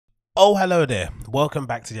Oh, hello there. Welcome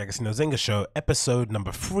back to the Agostinho Zinga Show, episode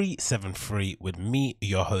number 373 with me,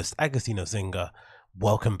 your host, Agostinho Zinga.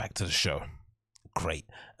 Welcome back to the show. Great.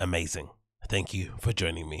 Amazing. Thank you for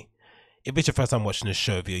joining me. If it's your first time watching this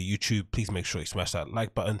show via YouTube, please make sure you smash that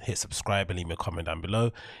like button, hit subscribe, and leave me a comment down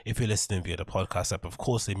below. If you're listening via the podcast app, of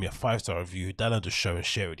course, leave me a 5-star review, download the show and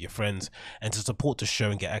share it with your friends. And to support the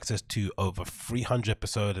show and get access to over 300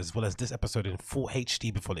 episodes, as well as this episode in full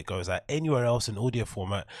HD before it goes out anywhere else in audio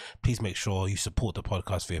format, please make sure you support the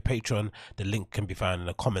podcast via Patreon. The link can be found in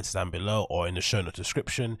the comments down below or in the show note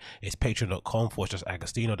description. It's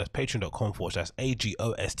patreon.com/Agostinho. That's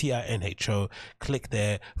patreon.com/AGOSTINHO. Click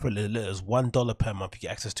there for a little as $1 per month. You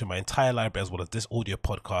get access to my entire library as well as this audio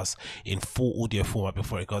podcast in full audio format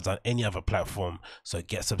before it goes on any other platform. So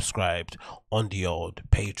get subscribed on the old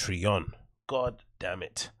Patreon. God damn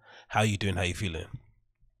it. How you doing? How you feeling?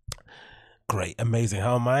 Great. Amazing.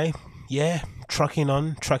 How am I? Yeah, trucking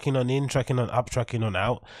on in, trucking on up, trucking on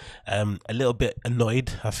out. A little bit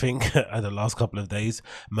annoyed, I think, at the last couple of days,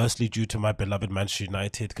 mostly due to my beloved Manchester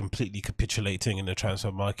United completely capitulating in the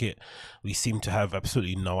transfer market. We seem to have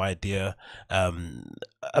absolutely no idea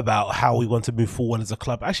about how we want to move forward as a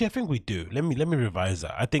club. Actually, I think we do. Let me revise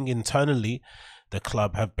that. I think internally, the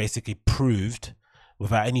club have basically proved,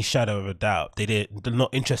 without any shadow of a doubt, they're not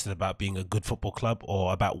interested about being a good football club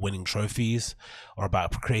or about winning trophies or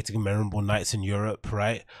about creating memorable nights in Europe,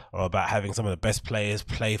 right? Or about having some of the best players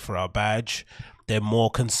play for our badge. They're more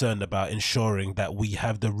concerned about ensuring that we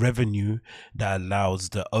have the revenue that allows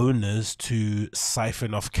the owners to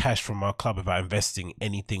siphon off cash from our club without investing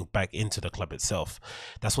anything back into the club itself.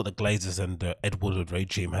 That's what the Glazers and the Ed Woodward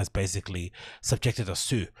regime has basically subjected us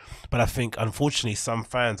to. But I think, unfortunately, some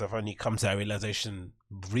fans have only come to that realization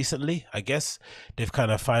recently. I guess they've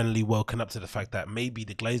kind of finally woken up to the fact that maybe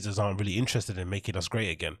the Glazers aren't really interested in making us great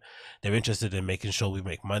again. They're interested in making sure we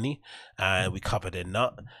make money and we cover their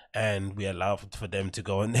nut and we allow for them to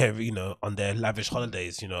go on their, on their lavish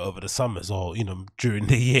holidays, over the summers or, during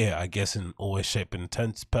the year, I guess, in always shape and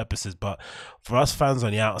intents purposes. But for us fans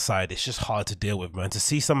on the outside, it's just hard to deal with, man. To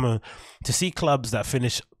see clubs that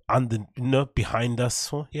finish behind us,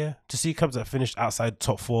 to see clubs that finished outside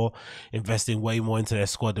top four investing way more into their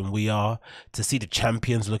squad than we are, to see the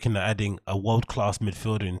champions looking at adding a world-class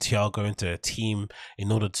midfielder in Thiago into a team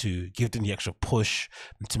in order to give them the extra push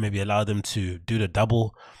to maybe allow them to do the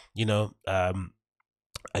double,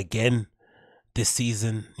 again this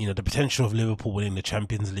season, the potential of Liverpool winning the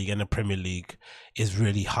Champions League and the Premier League is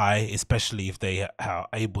really high, especially if they are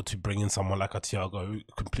able to bring in someone like a Thiago who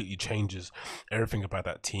completely changes everything about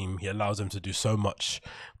that team. He allows them to do so much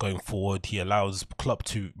going forward. He allows Klopp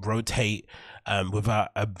to rotate without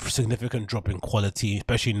a significant drop in quality,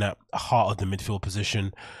 especially in that heart of the midfield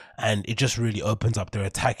position. And it just really opens up their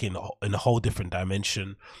attack in a whole different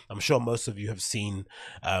dimension. I'm sure most of you have seen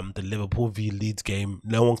the Liverpool v Leeds game.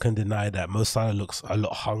 No one can deny that Mo Salah looks a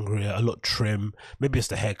lot hungrier, a lot trim. Maybe it's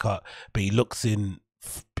the haircut, but he looks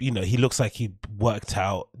he looks like he worked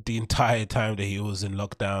out the entire time that he was in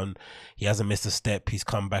lockdown. He hasn't missed a step. He's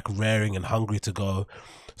come back raring and hungry to go.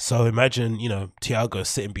 So imagine, Thiago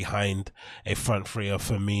sitting behind a front three of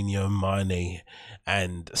Firmino, Mane,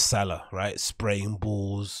 and Salah, right? Spraying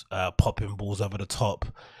balls, popping balls over the top,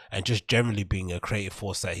 and just generally being a creative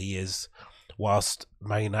force that he is. Whilst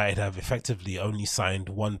Man United have effectively only signed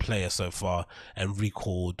one player so far and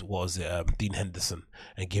recalled, Dean Henderson,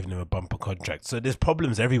 and given him a bumper contract. So there's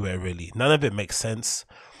problems everywhere, really. None of it makes sense.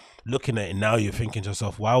 Looking at it now, you're thinking to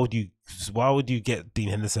yourself, why would you get Dean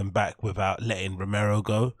Henderson back without letting Romero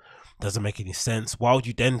go? Doesn't make any sense. Why would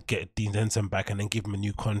you then get Dean Henderson back and then give him a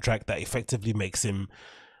new contract that effectively makes him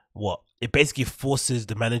it basically forces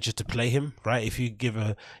the manager to play him, right? If you give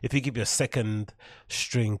your second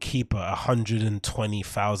string keeper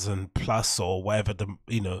 120,000 plus or whatever the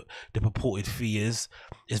purported fee is,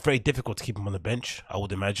 it's very difficult to keep him on the bench. I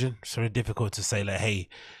would imagine it's very difficult to say, like, hey,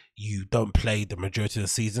 you don't play the majority of the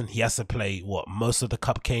season. He has to play most of the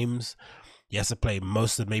cup games. He has to play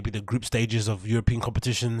most of maybe the group stages of European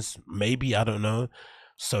competitions. Maybe, I don't know.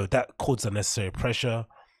 So that causes unnecessary pressure.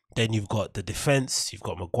 Then you've got the defense. You've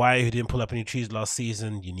got Maguire, who didn't pull up any trees last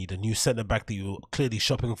season. You need a new centre back that you're clearly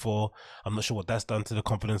shopping for. I'm not sure what that's done to the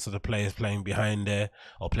confidence of the players playing behind there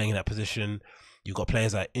or playing in that position. You've got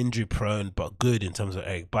players that are injury prone but good in terms of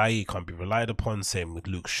Eric Bailly, can't be relied upon. Same with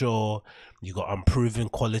Luke Shaw. You've got unproven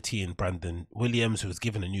quality in Brandon Williams, who was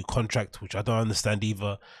given a new contract, which I don't understand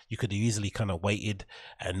either. You could have easily kind of waited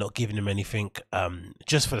and not given him anything,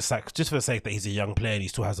 just for the sake that he's a young player and he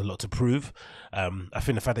still has a lot to prove. I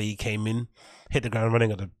think the fact that he came in, hit the ground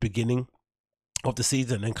running at the beginning, of the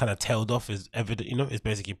season and kind of tailed off is evident, is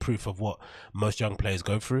basically proof of what most young players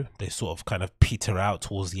go through. They sort of kind of peter out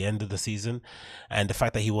towards the end of the season. And the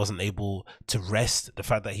fact that he wasn't able to rest, the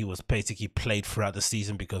fact that he was basically played throughout the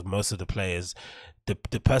season because most of the players, the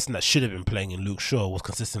person that should have been playing in Luke Shaw was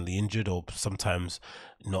consistently injured or sometimes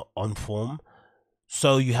not on form.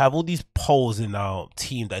 So you have all these holes in our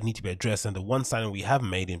team that need to be addressed, and the one signing we have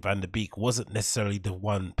made in Van der Beek wasn't necessarily the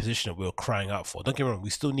one position that we were crying out for. Don't get me wrong, we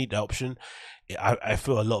still need the option. I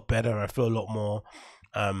feel a lot better. I feel a lot more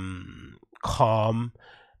calm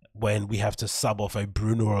when we have to sub off a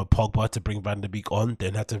Bruno or a Pogba to bring Van der Beek on,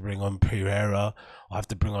 then have to bring on Pereira or have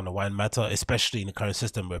to bring on a Wine Matter, especially in the current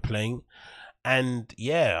system we're playing. And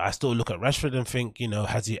yeah, I still look at Rashford and think,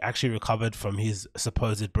 has he actually recovered from his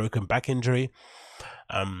supposed broken back injury?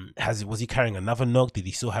 Was he carrying another knock? Did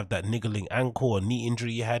he still have that niggling ankle or knee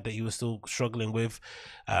injury he had that he was still struggling with?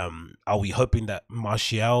 Are we hoping that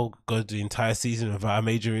Martial goes the entire season without a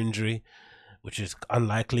major injury, which is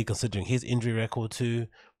unlikely considering his injury record too?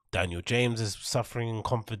 Daniel James is suffering in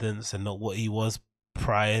confidence and not what he was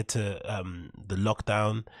prior to the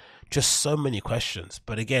lockdown. Just so many questions.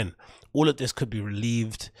 But again, all of this could be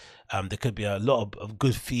relieved. There could be a lot of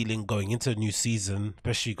good feeling going into a new season,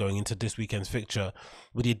 especially going into this weekend's fixture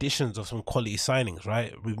with the additions of some quality signings,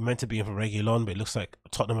 right? We were meant to be in for Reguilon, but it looks like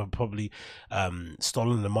Tottenham have probably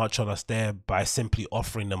stolen the march on us there by simply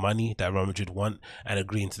offering the money that Real Madrid want and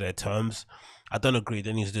agreeing to their terms. I don't agree.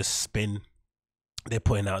 There needs this spin they're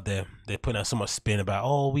putting out there. They're putting out so much spin about,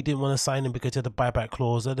 oh, we didn't want to sign him because of the buyback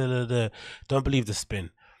clause. Don't believe the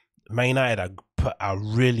spin. Man United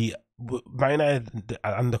Man United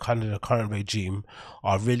under kind of the current regime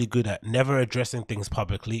are really good at never addressing things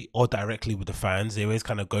publicly or directly with the fans. They always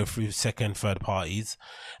kind of go through second, third parties.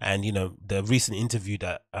 And the recent interview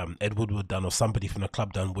that Ed Woodward done or somebody from the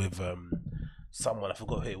club done with someone, I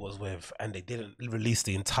forgot who it was with, and they didn't release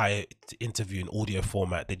the entire interview in audio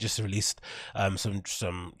format. They just released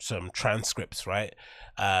some transcripts, right,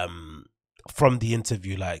 from the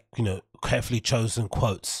interview, like carefully chosen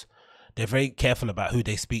quotes. They're very careful about who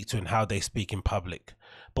they speak to and how they speak in public.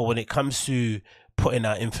 But when it comes to putting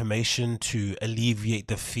out information to alleviate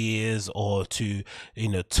the fears or to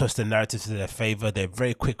twist the narrative to their favor, they're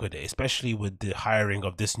very quick with it, especially with the hiring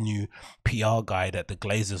of this new PR guy that the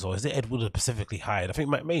Glazers, or is it Ed Woodward specifically hired? I think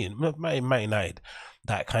might United,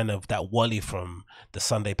 that Wally from the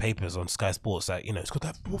Sunday papers on Sky Sports, that it's got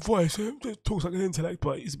that voice, it talks like an intellect,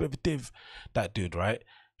 but he's a bit of a div. That dude, right?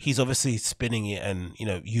 He's obviously spinning it and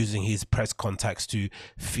using his press contacts to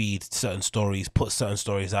feed certain stories, put certain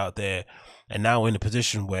stories out there, and now we're in a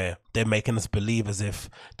position where they're making us believe as if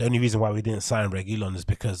the only reason why we didn't sign Reguilon is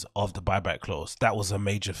because of the buyback clause. That was a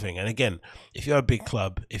major thing. And again, if you're a big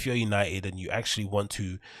club, if you're United and you actually want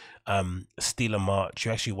to steal a march,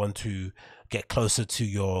 you actually want to get closer to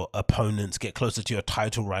your opponents, get closer to your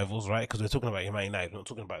title rivals, right? Because we're talking about Man United, we're not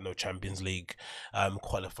talking about no Champions League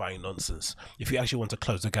qualifying nonsense. If you actually want to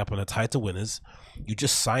close the gap on the title winners, you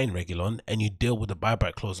just sign Reguilon and you deal with the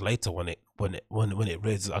buyback clause later when it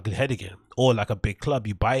raises its ugly head again. Or like a big club,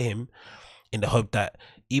 you buy him in the hope that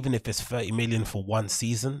even if it's 30 million for one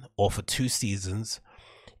season or for 2 seasons,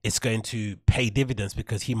 it's going to pay dividends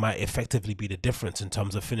because he might effectively be the difference in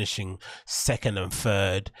terms of finishing second and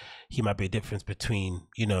third. He might be a difference between,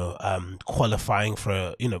 qualifying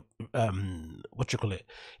for,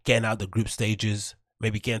 getting out the group stages,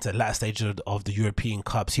 maybe getting to the last stage of the European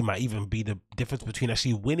Cups. He might even be the difference between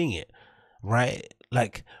actually winning it, right?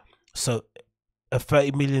 So a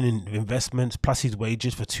 30 million in investments plus his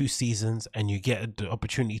wages for 2 seasons, and you get the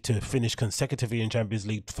opportunity to finish consecutively in Champions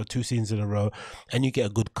League for 2 seasons in a row, and you get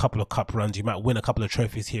a good couple of cup runs, you might win a couple of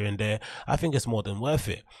trophies here and there. I think it's more than worth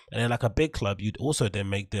it. And then like a big club, you'd also then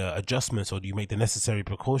make the adjustments, or you make the necessary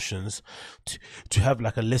precautions to have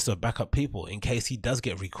like a list of backup people in case he does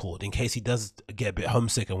get recalled, in case he does get a bit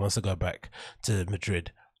homesick and wants to go back to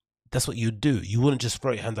Madrid. That's what you do. You wouldn't just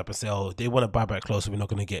throw your hands up and say, oh, they want to buy back close, so we're not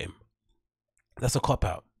going to get him. That's a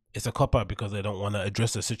cop-out. It's a cop-out because they don't want to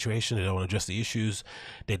address the situation. They don't want to address the issues.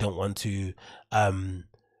 They don't want to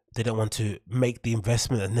make the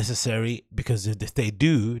investment necessary, because if they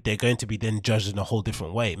do, they're going to be then judged in a whole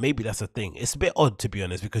different way. Maybe that's a thing. It's a bit odd, to be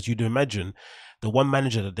honest, because you'd imagine the one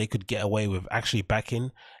manager that they could get away with actually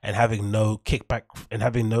backing and having no kickback and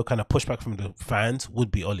having no kind of pushback from the fans would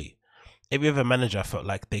be Oli. Every other manager, I felt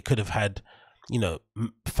like they could have had,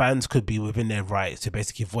 fans could be within their rights to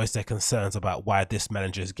basically voice their concerns about why this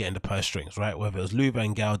manager is getting the purse strings, right? Whether it was Louis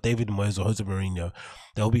van Gaal, David Moyes, or Jose Mourinho,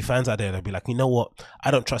 there will be fans out there that'll be like, you know what,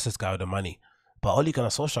 I don't trust this guy with the money. But Ole Gunnar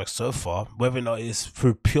Solskjaer so far, whether or not it's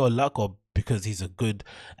through pure luck or because he's a good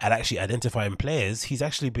at actually identifying players. His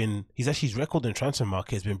record in transfer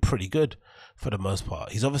market has been pretty good for the most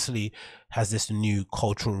part. He's obviously has this new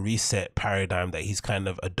cultural reset paradigm that he's kind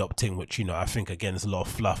of adopting, which, you know, I think again is a lot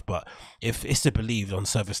of fluff, but if it's to believe on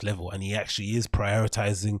surface level, and he actually is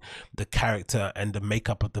prioritizing the character and the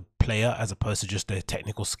makeup of the player as opposed to just their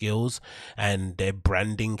technical skills and their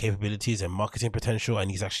branding capabilities and marketing potential,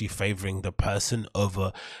 and he's actually favoring the person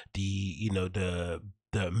over the, you know, the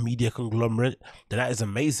media conglomerate, then that is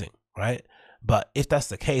amazing, right? But if that's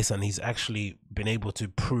the case and he's actually been able to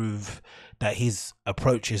prove that his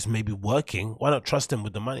approach is maybe working, why not trust him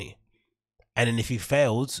with the money? And then if he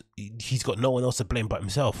fails, he's got no one else to blame but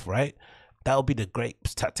himself, right? That would be the great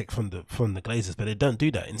tactic from the Glazers, but they don't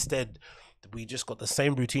do that. Instead, we just got the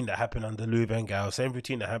same routine that happened under Louis van Gaal, same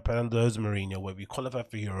routine that happened under Jose Mourinho, where we qualify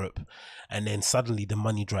for Europe, and then suddenly the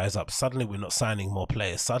money dries up. Suddenly we're not signing more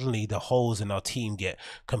players. Suddenly the holes in our team get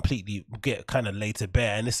kind of laid to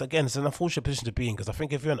bare. And it's an unfortunate position to be in, because I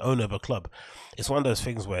think if you're an owner of a club, it's one of those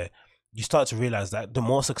things where you start to realize that the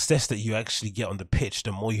more success that you actually get on the pitch,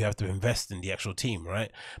 the more you have to invest in the actual team,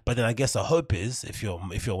 right? But then I guess the hope is, if you're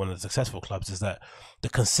one of the successful clubs, is that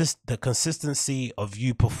the consistency of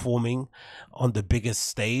you performing on the biggest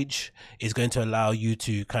stage is going to allow you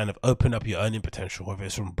to kind of open up your earning potential, whether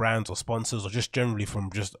it's from brands or sponsors or just generally from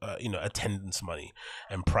just attendance money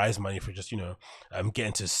and prize money for just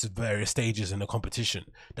getting to various stages in the competition.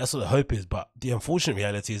 That's what the hope is. But the unfortunate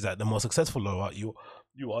reality is that the more successful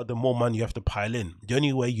you are, the more money you have to pile in. The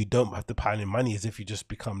only way you don't have to pile in money is if you just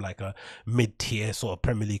become like a mid-tier sort of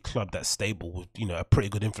Premier League club that's stable with, you know, a pretty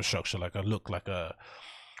good infrastructure. Like a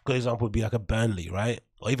good example would be like a Burnley, right?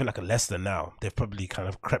 Or even like a Leicester now. They've probably kind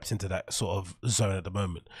of crept into that sort of zone at the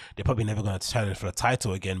moment. They're probably never going to challenge for a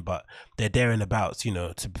title again, but they're there and abouts, you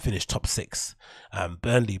know, to finish top 6.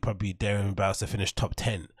 Burnley probably there and abouts to finish top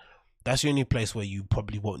 10. That's the only place where you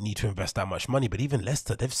probably won't need to invest that much money. But even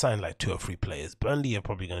Leicester, they've signed like 2 or 3 players. Burnley are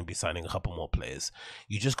probably going to be signing a couple more players.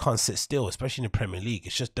 You just can't sit still, especially in the Premier League.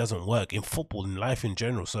 It just doesn't work in football, in life in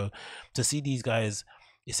general. So to see these guys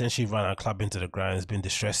essentially run our club into the ground has been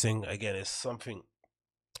distressing. Again, it's something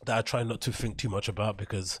that I try not to think too much about,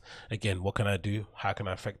 because again, what can I do? How can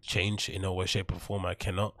I affect change? In no way, shape or form I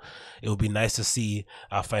cannot. It would be nice to see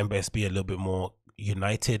our fan base be a little bit more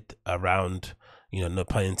united around, you know, no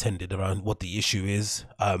pun intended, around what the issue is,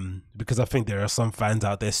 because I think there are some fans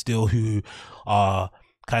out there still who are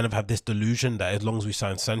kind of have this delusion that as long as we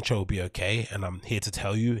sign Sancho, we'll be okay. And I'm here to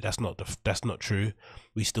tell you that's not true.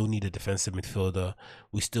 We still need a defensive midfielder.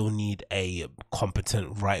 We still need a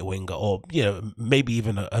competent right winger, or, you know, maybe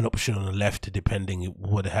even an option on the left, depending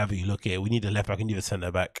whatever you look at it. We need a left back and need a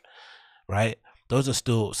centre back, right? Those are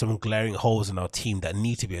still some glaring holes in our team that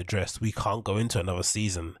need to be addressed. We can't go into another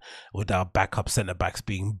season with our backup centre backs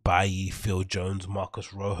being Bailly, Phil Jones,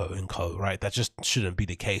 Marcus Rojo and co, right? That just shouldn't be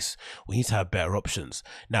the case. We need to have better options.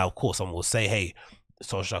 Now, of course, someone will say, hey,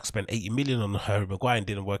 Solskjaer spent 80 million on Harry Maguire and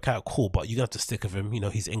didn't work out. Cool, but you're going to have to stick with him. You know,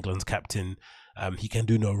 he's England's captain. He can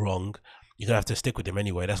do no wrong. You're going to have to stick with him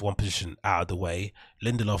anyway. That's one position out of the way.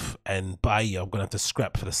 Lindelof and Bailly, I'm going to have to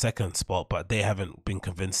scrap for the second spot, but they haven't been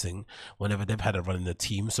convincing whenever they've had a run in the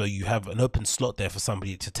team. So you have an open slot there for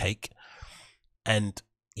somebody to take. And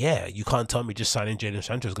yeah, you can't tell me just signing Jadon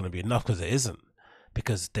Sancho is going to be enough, because it isn't.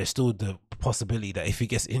 Because there's still the possibility that if he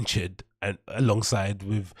gets injured, and along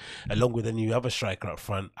with any other striker up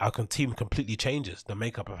front, our team completely changes. The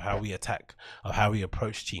makeup of how we attack, of how we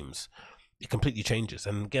approach teams, it completely changes.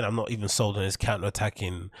 And again, I'm not even sold on this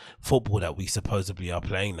counter-attacking football that we supposedly are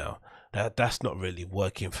playing now. That's not really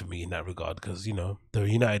working for me in that regard, because, you know, the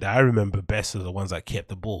United I remember best are the ones that kept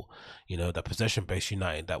the ball, you know, the possession-based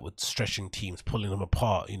United that were stretching teams, pulling them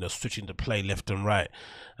apart, you know, switching the play left and right,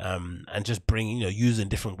 and just bringing, you know, using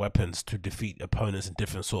different weapons to defeat opponents in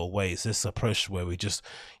different sort of ways. This approach where we just,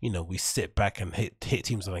 you know, we sit back and hit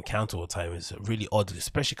teams on a counter all the time is really odd,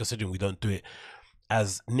 especially considering we don't do it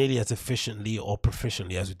as nearly as efficiently or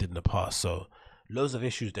proficiently as we did in the past. So loads of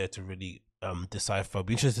issues there to really decipher. I'll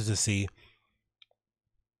be interested to see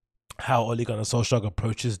how Ole Gunnar Solskjaer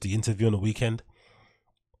approaches the interview on the weekend.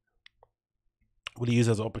 Will he use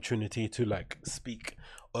it as an opportunity to like speak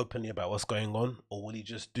openly about what's going on, or will he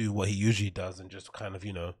just do what he usually does and just kind of,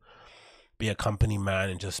 you know, be a company man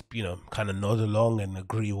and just, you know, kind of nod along and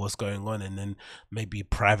agree what's going on, and then maybe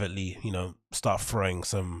privately, you know, start throwing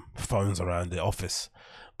some phones around the office?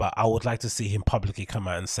 But I would like to see him publicly come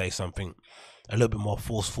out and say something a little bit more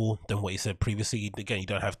forceful than what he said previously. Again, you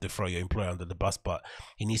don't have to throw your employer under the bus, but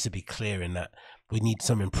he needs to be clear in that we need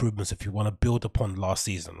some improvements if you want to build upon last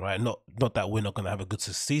season, right? Not that we're not going to have a good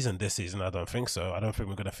season this season. I don't think so. I don't think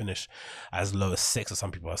we're going to finish as low as 6, as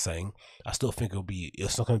some people are saying. I still think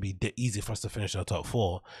it's not going to be easy for us to finish in the top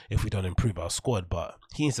 4 if we don't improve our squad. But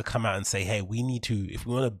he needs to come out and say, hey, we need to, if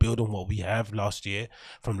we want to build on what we have last year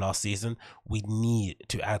from last season, we need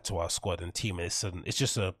to add to our squad and team. And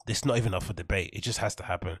it's not even up for debate. It just has to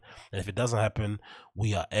happen. And if it doesn't happen,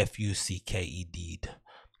 we are FUCKED.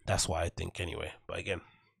 That's what I think anyway. But again,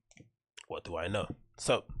 what do I know?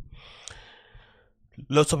 So,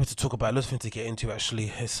 loads of topics to talk about, loads of things to get into actually.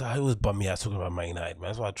 It always bum me out talking about Man United, man.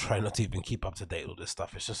 That's why I try not to even keep up to date with all this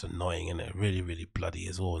stuff. It's just annoying, and it really, really bloody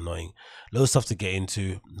is all annoying. Loads of stuff to get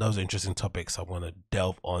into, loads of interesting topics I want to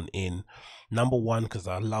delve on in. Number one, because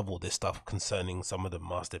I love all this stuff concerning some of the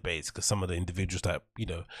mass debates, because some of the individuals that, you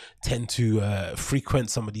know, tend to frequent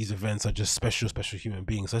some of these events are just special human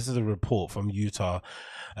beings. So this is a report from Utah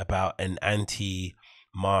about an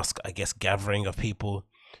anti-mask, I guess, gathering of people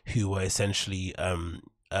who were essentially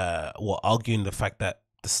were arguing the fact that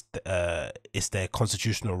it's their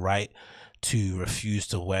constitutional right to refuse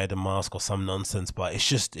to wear the mask or some nonsense. But it's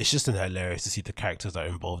just hilarious to see the characters that are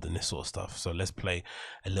involved in this sort of stuff. So let's play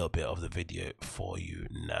a little bit of the video for you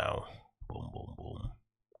now. Boom, boom, boom.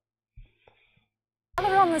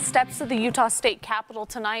 They're on the steps of the Utah State Capitol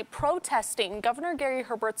tonight protesting Governor Gary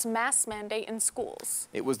Herbert's mask mandate in schools.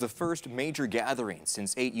 It was the first major gathering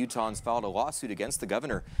since 8 Utahns filed a lawsuit against the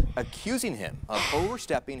governor, accusing him of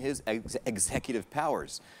overstepping his executive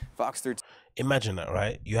powers. Fox 13. Imagine that,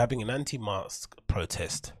 right? You're having an anti-mask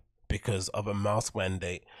protest because of a mask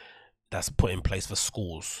mandate that's put in place for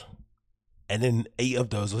schools. And then 8 of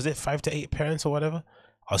those, was it 5 to 8 parents or whatever,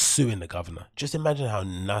 are suing the governor. Just imagine how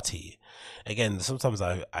nutty. Again, sometimes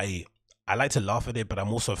I like to laugh at it, but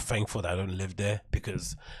I'm also thankful that I don't live there,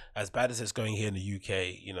 because as bad as it's going here in the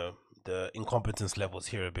UK, you know, the incompetence levels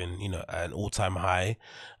here have been, you know, at an all-time high.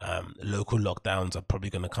 Local lockdowns are probably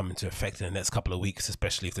going to come into effect in the next couple of weeks,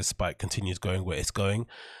 especially if this spike continues going where it's going.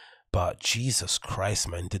 But Jesus Christ,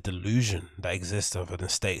 man, the delusion that exists over the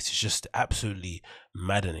States is just absolutely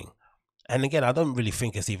maddening. And again, I don't really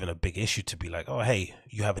think it's even a big issue to be like, oh, hey,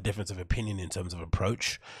 you have a difference of opinion in terms of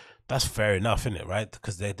approach. That's fair enough, isn't it, right?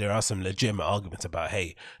 Because there are some legitimate arguments about,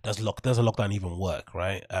 hey, does a lockdown even work,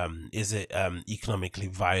 right? Is it economically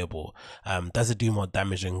viable? Does it do more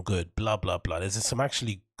damage than good? Blah, blah, blah.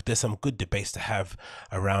 There's some good debates to have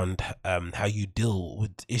around how you deal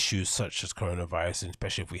with issues such as coronavirus, and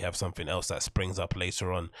especially if we have something else that springs up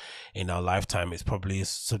later on in our lifetime.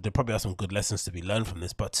 So there probably are some good lessons to be learned from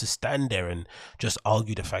this. But to stand there and just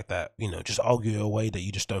argue the fact that, you know, just argue away that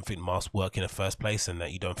you just don't think masks work in the first place, and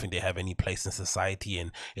that you don't think they have any place in society,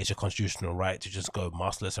 and it's your constitutional right to just go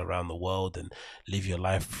maskless around the world and live your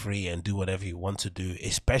life free and do whatever you want to do,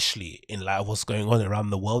 especially in light of what's going on around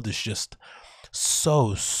the world, is just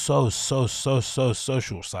so social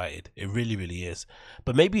sided. It really is.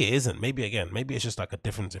 But maybe it isn't. Maybe it's just like a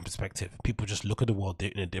difference in perspective. People just look at the world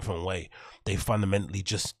in a different way. They fundamentally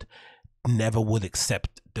just never would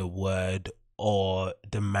accept the word or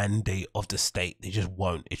the mandate of the state. They just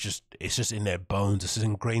won't. It's just in their bones. It's just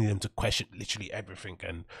ingrained in them to question literally everything,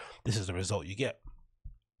 and this is the result you get.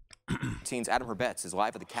 Teens Adam Herbets is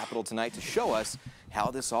live at the Capitol tonight to show us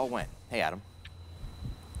how this all went. Hey, Adam.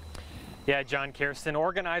 Yeah, John, Kirsten,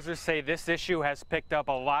 organizers say this issue has picked up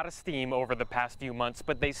a lot of steam over the past few months,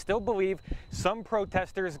 but they still believe some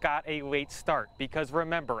protesters got a late start because,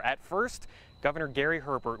 remember, at first, Governor Gary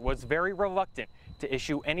Herbert was very reluctant to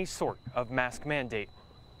issue any sort of mask mandate.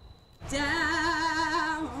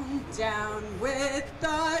 Down, down with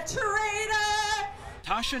the traitor!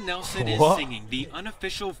 Tasha Nelson is singing the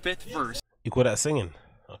unofficial 5th verse. You call that singing?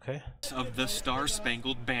 Okay. Of the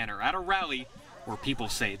Star-Spangled Banner at a rally where people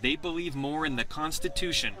say they believe more in the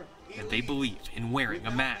Constitution than they believe in wearing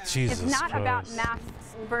a mask. Jesus it's not Christ. about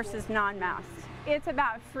masks versus non-masks. It's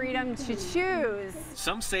about freedom to choose.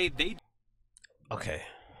 Some say they... Okay,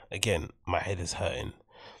 again, my head is hurting.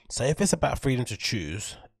 So if it's about freedom to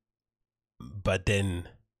choose, but then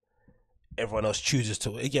everyone else chooses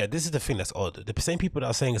to... Yeah, this is the thing that's odd. The same people that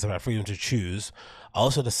are saying it's about freedom to choose are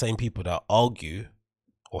also the same people that argue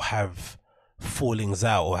or have fallings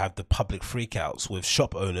out or have the public freakouts with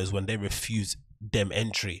shop owners when they refuse them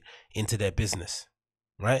entry into their business,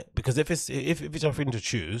 right? Because if it's our freedom to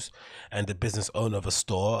choose, and the business owner of a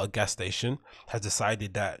store, a gas station, has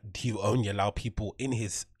decided that he will only allow people in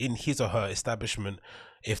his or her establishment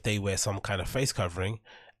if they wear some kind of face covering,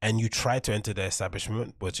 and you try to enter their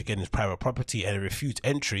establishment, which again is private property, and refuse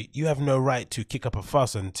entry, you have no right to kick up a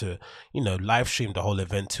fuss and to, you know, live stream the whole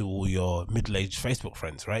event to all your middle-aged Facebook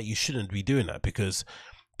friends, right? You shouldn't be doing that, because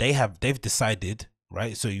they've decided,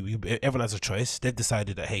 right? So everyone has a choice. They've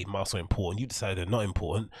decided that, hey, masks are important. You decided they're not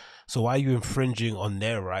important. So why are you infringing on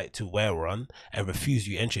their right to wear one and refuse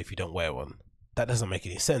you entry if you don't wear one? That doesn't make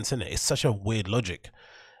any sense, innit? It's such a weird logic.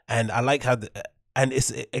 And I like how and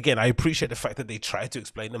it's, again, I appreciate the fact that they try to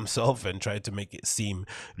explain themselves and try to make it seem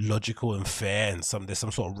logical and fair, and there's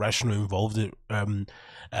some sort of rational involved there's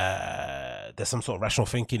some sort of rational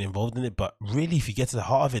thinking involved in it. But really, if you get to the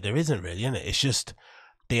heart of it, there isn't really, innit? It's just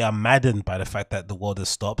they are maddened by the fact that the world has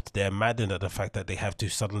stopped. They're maddened at the fact that they have to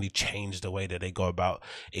suddenly change the way that they go about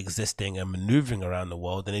existing and maneuvering around the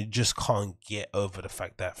world, and they just can't get over the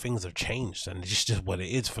fact that things have changed, and it's just what it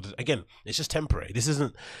is. Again, it's just temporary. This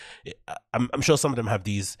isn't. I'm sure some of them have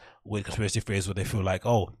these weird conspiracy theories where they feel like,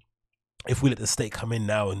 oh, if we let the state come in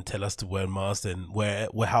now and tell us to wear masks, then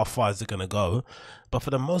how far is it going to go? But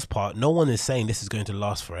for the most part, no one is saying this is going to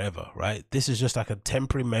last forever, right? This is just like a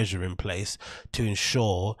temporary measure in place to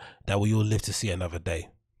ensure that we all live to see another day.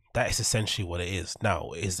 That is essentially what it is.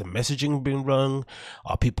 Now, is the messaging being wrong?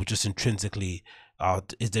 Are people just intrinsically,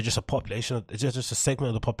 is there just a population, is there just a segment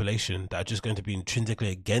of the population that are just going to be intrinsically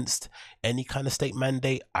against any kind of state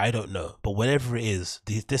mandate? I don't know. But whatever it is,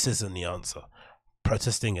 this isn't the answer.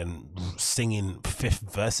 Protesting and singing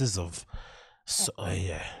fifth verses of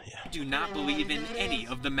yeah. Do not believe in any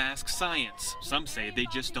of the mask science. Some say they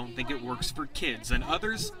just don't think it works for kids, and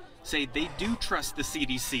others say they do trust the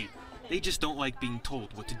CDC. They just don't like being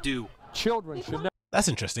told what to do. Children should never. That's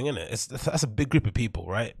interesting, isn't it? That's a big group of people,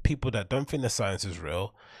 right? People that don't think the science is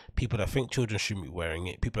real, people that think children shouldn't be wearing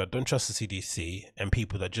it, people that don't trust the CDC, and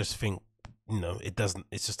people that just think, it doesn't.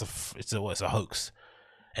 It's just it's a hoax.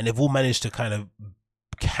 And they've all managed to kind of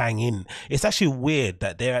hang in. It's actually weird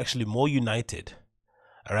that they're actually more united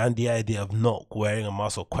around the idea of not wearing a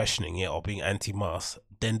mask or questioning it or being anti-mask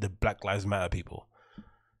than the Black Lives Matter people.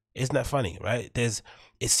 Isn't that funny, right?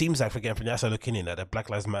 It seems like, again, from the outside looking in, that the Black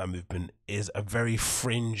Lives Matter movement is a very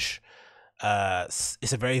fringe,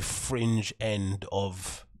 it's a very fringe end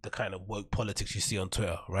of the kind of woke politics you see on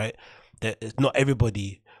Twitter, right? That not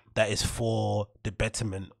everybody that is for the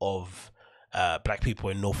betterment of black people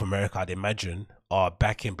in North America, I'd imagine, are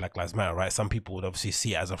backing Black Lives Matter, right? Some people would obviously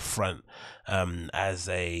see it as a front, as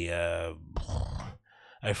a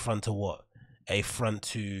front to what? A front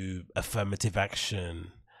to affirmative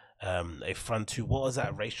action, a front to, what was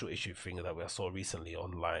that racial issue thing that we saw recently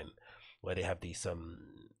online, where they have these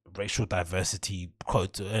racial diversity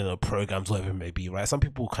programs, whatever it may be, right? Some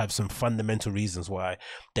people have some fundamental reasons why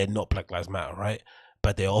they're not Black Lives Matter, right?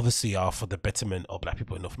 But they obviously are for the betterment of black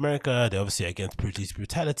people in North America. They're obviously against police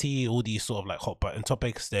brutality, all these sort of like hot button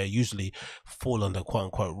topics. They usually fall on the quote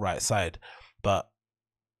unquote right side. But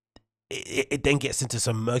it then gets into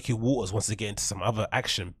some murky waters once they get into some other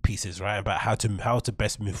action pieces, right? About how to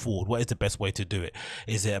best move forward. What is the best way to do it?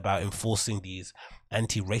 Is it about enforcing these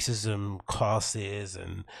anti-racism classes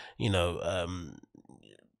and,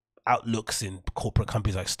 outlooks in corporate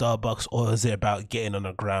companies like Starbucks, or is it about getting on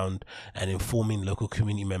the ground and informing local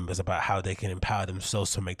community members about how they can empower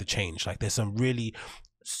themselves to make the change? Like, there's some really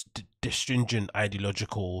stringent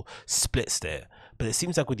ideological splits there. But it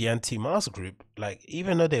seems like with the anti-mask group, like,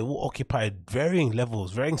 even though they all occupy varying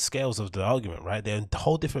levels, varying scales of the argument, right? They're in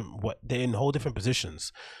whole different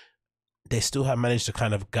positions. They still have managed to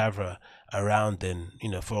kind of gather around and,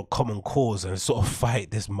 for a common cause and sort of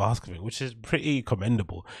fight this mask thing, which is pretty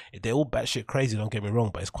commendable. They're all batshit crazy, don't get me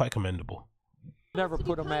wrong, but it's quite commendable. Never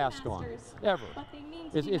put a mask on, ever.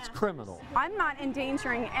 It's criminal. I'm not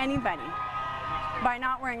endangering anybody by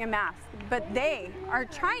not wearing a mask, but they are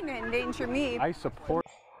trying to endanger me. I support.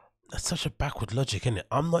 That's such a backward logic, isn't it?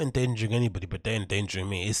 I'm not endangering anybody, but they're endangering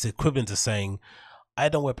me. It's equivalent to saying, I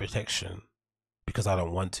don't wear protection because I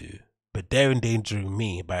don't want to, but they're endangering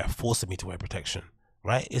me by forcing me to wear protection,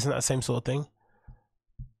 right? Isn't that the same sort of thing?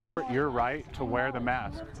 You're right to wear the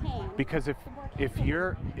mask, because if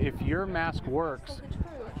your mask works,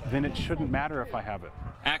 then it shouldn't matter if I have it.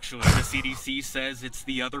 Actually, the CDC says it's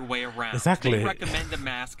the other way around. Exactly. They recommend a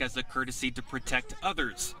mask as a courtesy to protect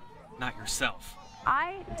others, not yourself.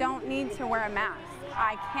 I don't need to wear a mask.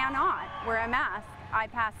 I cannot wear a mask. I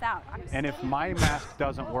pass out. And if my mask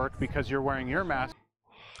doesn't work because you're wearing your mask,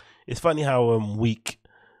 it's funny how weak,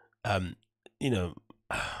 then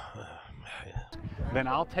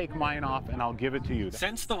I'll take mine off and I'll give it to you.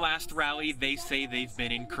 Since the last rally, they say they've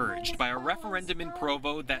been encouraged by a referendum in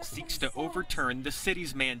Provo that seeks to overturn the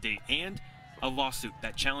city's mandate and a lawsuit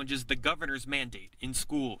that challenges the governor's mandate in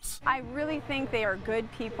schools. I really think they are good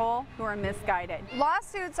people who are misguided.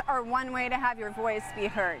 Lawsuits are one way to have your voice be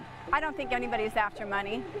heard. I don't think anybody's after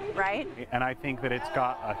money, right? And I think that it's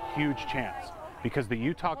got a huge chance. because the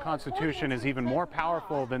Utah Constitution is even more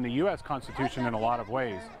powerful than the U.S. Constitution in a lot of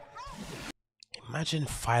ways. Imagine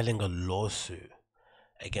filing a lawsuit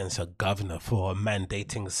against a governor for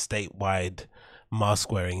mandating statewide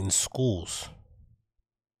mask wearing in schools.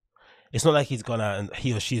 It's not like he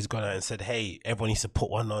or she has gone out and said, hey, everyone needs to put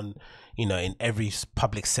one on, you know, in every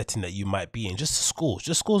public setting that you might be in. Just schools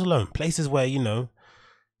alone, places where, you know,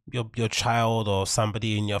 your child or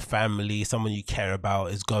somebody in your family, someone you care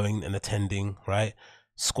about is going and attending, right?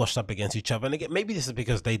 Squashed up against each other. And again, maybe this is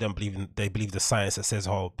because they believe the science that says,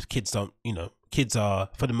 oh, kids don't, you know, kids are,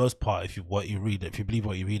 for the most part, if you believe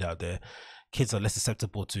what you read out there, kids are less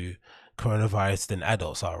susceptible to coronavirus than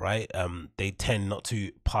adults are, right? They tend not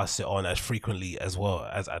to pass it on as frequently as well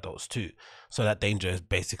as adults too. So that danger is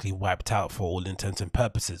basically wiped out for all intents and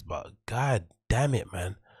purposes. But god damn it,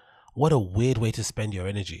 man. What a weird way to spend your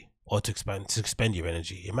energy, or to expend your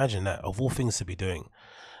energy. Imagine that, of all things to be doing.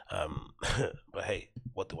 But hey,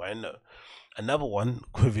 what do I know? Another one,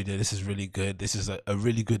 quick video. This is really good. This is a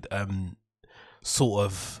really good sort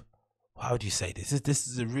of, how would you say this? This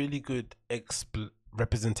is a really good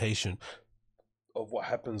representation of what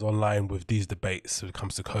happens online with these debates when it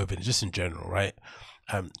comes to COVID, just in general, right?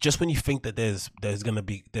 Just when you think that there's gonna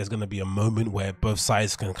be a moment where both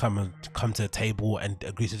sides can come to the table and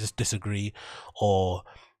agree to just disagree, or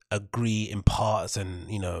agree in parts,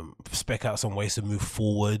 and, you know, spec out some ways to move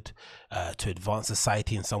forward, to advance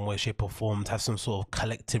society in some way, shape or form, to have some sort of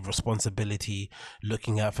collective responsibility,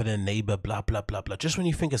 looking out for their neighbor, blah blah blah blah. Just when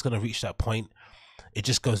you think it's going to reach that point, it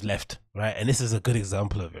just goes left, right? And this is a good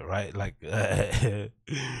example of it, right? Like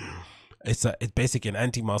it's basically an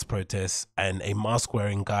anti-mask protest, and a mask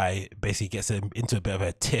wearing guy basically gets into a bit of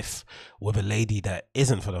a tiff with a lady that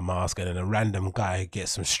isn't for the mask, and then a random guy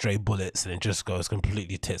gets some stray bullets, and it just goes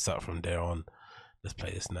completely tits up from there on. Let's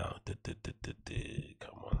play this now.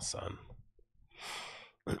 Come on, son.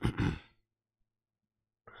 There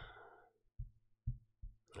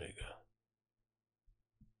you go.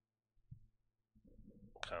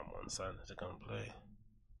 Come on, son. Is it gonna play?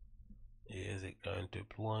 Is it going to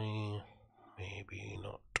play? Maybe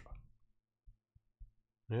not.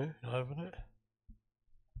 No, not having it.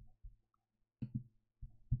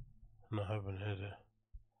 Not having it.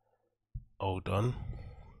 Hold on.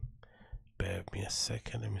 Bear with me a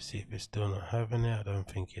second. Let me see if it's still not having it. I don't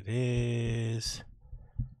think it is.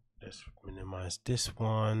 Let's minimize this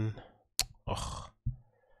one. Oh,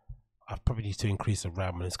 I probably need to increase the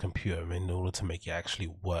RAM on this computer in order to make it actually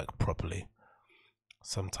work properly.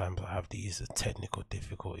 Sometimes I have these technical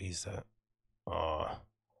difficulties that are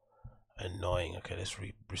annoying. Okay, let's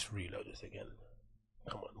reload this again.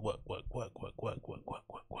 Come on, work.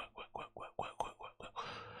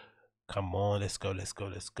 Come on, let's go.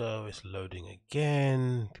 It's loading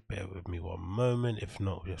again. Bear with me one moment. If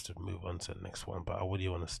not, we have to move on to the next one. But I really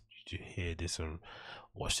want to hear this and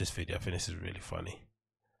watch this video. I think this is really funny.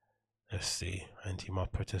 Let's see.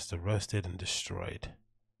 Anti-mask protester roasted and destroyed.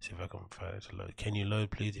 See if I can find it to load. Can you load,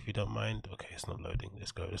 please, if you don't mind? Okay, it's not loading.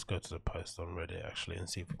 Let's go to the post on Reddit actually and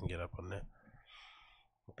see if we can get up on there.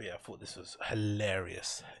 But yeah, I thought this was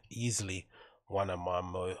hilarious. Easily one of my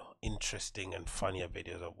more interesting and funnier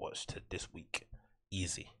videos I've watched this week.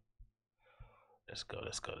 Easy. Let's go.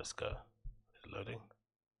 It's loading.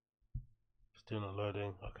 Still not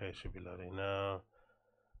loading. Okay, it should be loading now.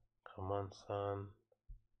 Come on, son.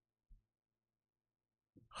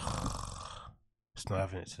 It's not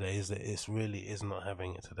having it today, is it? It really is not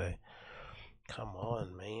having it today. Come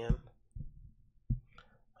on, man.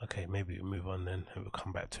 Okay, maybe we'll move on then, and we'll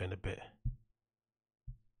come back to it in a bit.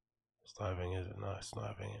 It's not having it, is it? No, it's not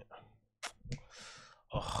having it.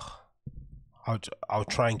 Oh, I'll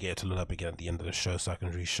try and get it to load up again at the end of the show so I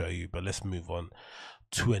can re-show you. But let's move on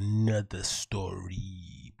to another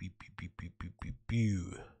story.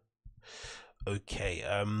 Okay,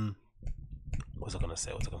 what was I gonna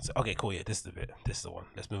say? Okay, cool. Yeah, this is the bit. This is the one.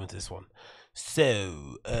 Let's move into this one.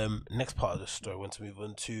 So, next part of the story I want to move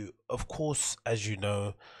on to. Of course, as you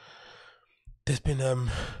know, there's been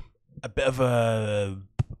a bit of a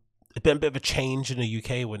change in the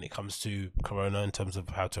UK when it comes to corona in terms of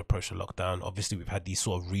how to approach the lockdown. Obviously, we've had these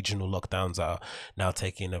sort of regional lockdowns that are now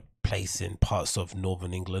taking a place in parts of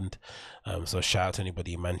northern England. So shout out to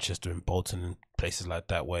anybody in Manchester and Bolton and places like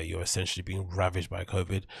that where you're essentially being ravaged by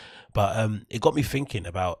COVID. But it got me thinking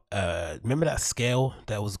about remember that scale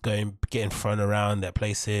that was getting thrown around at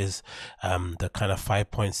places, the kind of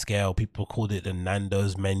 5-point scale. People called it the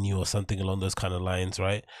Nando's menu or something along those kind of lines,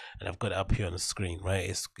 right? And I've got it up here on the screen, right?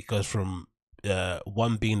 It goes from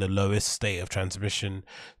 1 being the lowest state of transmission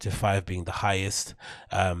to 5 being the highest,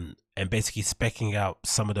 and and basically specking out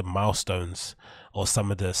some of the milestones or some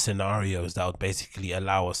of the scenarios that would basically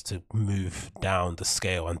allow us to move down the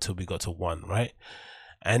scale until we got to 1, right?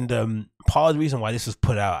 And part of the reason why this was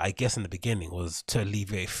put out, I guess in the beginning, was to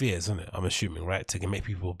alleviate fears, isn't it? I'm assuming, right? To make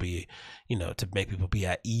people be, to make people be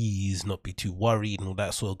at ease, not be too worried and all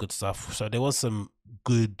that sort of good stuff. So there was some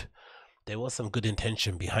good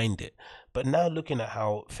intention behind it. But now looking at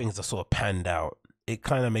how things are sort of panned out, it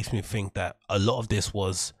kind of makes me think that a lot of this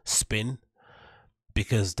was spin,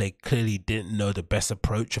 because they clearly didn't know the best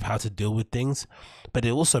approach of how to deal with things. But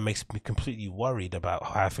it also makes me completely worried about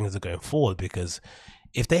how things are going forward, because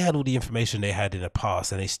if they had all the information they had in the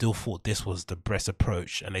past and they still thought this was the best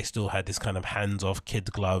approach, and they still had this kind of hands-off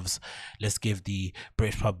kid gloves, let's give the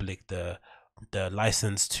British public the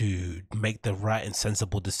license to make the right and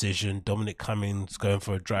sensible decision, Dominic Cummings going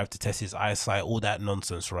for a drive to test his eyesight, all that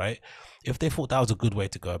nonsense, right? If they thought that was a good way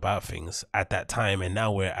to go about things at that time, and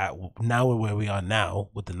now we're where we are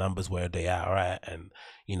now with the numbers where they are at, and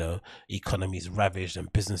economies ravaged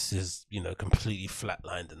and businesses completely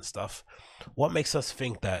flatlined and stuff, what makes us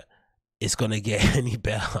think that it's gonna get any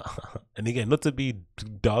better? And again, not to be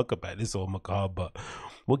dark about this or macabre, but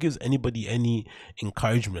what gives anybody any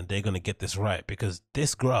encouragement they're gonna get this right? Because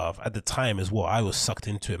this graph at the time is what I was sucked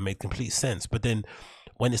into. It made complete sense, but then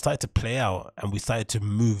when it started to play out and we started to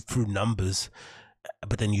move through numbers,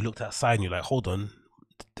 but then you looked outside and you're like, hold on,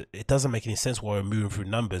 it doesn't make any sense why we're moving through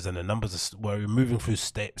numbers, and the numbers where we're moving through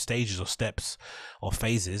stages or steps or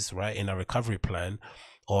phases, right, in our recovery plan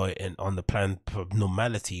or on the plan for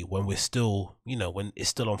normality, when we're still, when it's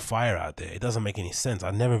still on fire out there. It doesn't make any sense.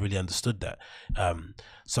 I never really understood that.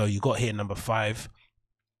 So you got here number 5,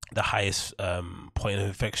 the highest point of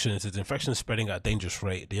infection. It says infection is spreading at a dangerous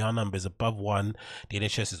rate. The R number is above 1. The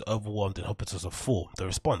NHS is overwhelmed and hospitals are full. The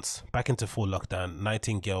response: back into full lockdown.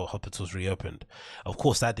 Nightingale hospitals reopened. Of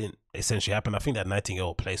course, that didn't essentially happen. I think that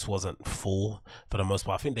Nightingale place wasn't full for the most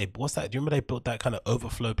part. I think do you remember they built that kind of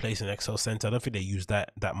overflow place in Excel Center? I don't think they used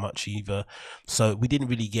that much either. So we didn't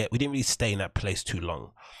really stay in that place too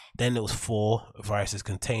long. Then it was 4, virus is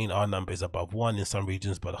contained. Our number is above 1 in some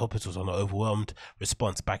regions, but the hospitals are not overwhelmed.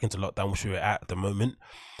 Response: back into lockdown, which we were at the moment.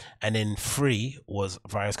 And then 3 was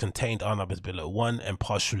virus contained. Our number is below 1 and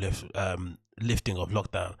partial lifting of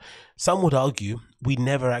lockdown. Some would argue we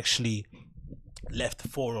never actually left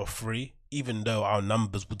 4 or 3, even though our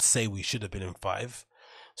numbers would say we should have been in 5.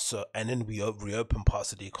 So, and then we reopened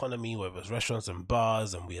parts of the economy, whether it was restaurants and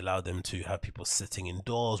bars, and we allowed them to have people sitting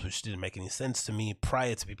indoors, which didn't make any sense to me,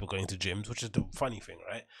 prior to people going to gyms, which is the funny thing,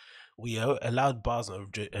 right? We allowed bars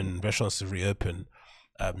and restaurants to reopen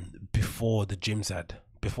before the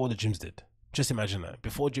gyms did. Just imagine that.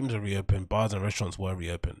 Before gyms are reopened, bars and restaurants were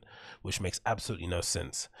reopened, which makes absolutely no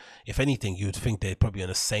sense. If anything, you would think they're probably on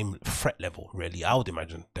the same threat level, really. I would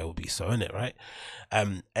imagine they would be so, in it, right?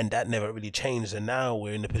 And that never really changed. And now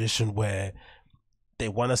we're in a position where they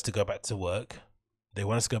want us to go back to work. They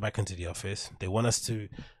want us to go back into the office. They want us to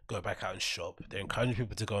go back out and shop. They're encouraging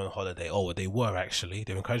people to go on holiday. Oh, they were actually.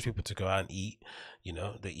 They're encouraging people to go out and eat,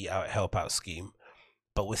 the eat out, help out scheme.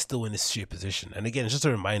 But we're still in this shit position. And again, just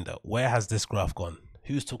a reminder, where has this graph gone?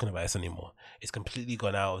 Who's talking about this anymore? It's completely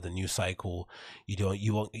gone out of the news cycle.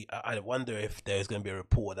 I wonder if there's going to be a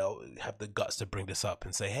report that will have the guts to bring this up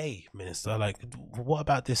and say, hey, Minister, like, what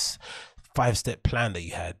about this 5-step plan that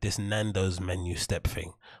you had, this Nando's menu step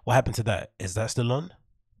thing? What happened to that? Is that still on?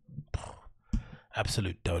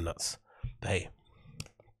 Absolute donuts. But hey,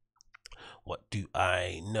 what do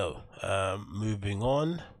I know? Moving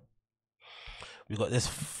on. We got this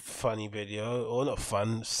funny video, or not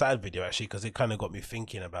fun, sad video actually, because it kind of got me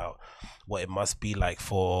thinking about what it must be like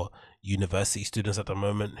for university students at the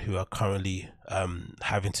moment who are currently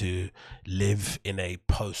having to live in a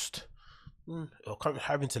post-COVID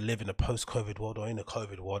world, or in a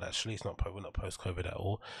COVID world. Actually, it's not probably not post-COVID at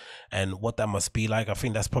all, and what that must be like. I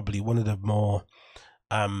think that's probably one of the more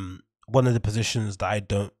one of the positions that I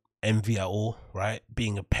don't envy at all, right?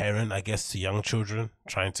 Being a parent, I guess, to young children,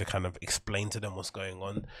 trying to kind of explain to them what's going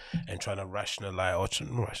on and trying to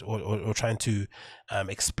rationalize or trying to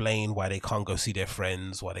explain why they can't go see their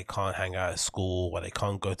friends, why they can't hang out at school, why they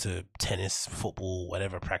can't go to tennis, football,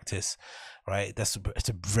 whatever practice, right? It's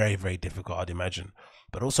a very, very difficult, I'd imagine.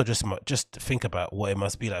 But also just think about what it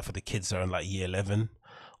must be like for the kids that are in like year 11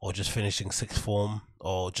 or just finishing sixth form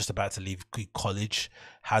or just about to leave college,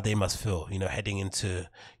 how they must feel, heading into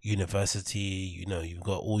university. You've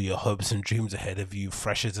got all your hopes and dreams ahead of you.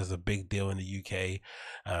 Freshers is a big deal in the UK.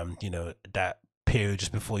 That period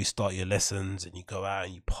just before you start your lessons, and you go out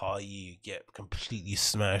and you party, you get completely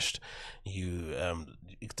smashed, you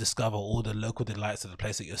discover all the local delights of the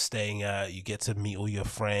place that you're staying at, you get to meet all your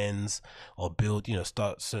friends, or build,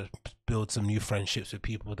 start to build some new friendships with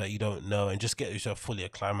people that you don't know, and just get yourself fully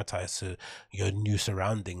acclimatized to your new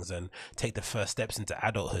surroundings and take the first steps into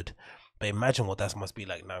adulthood. But imagine what that must be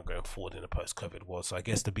like now going forward in a post-COVID world. So I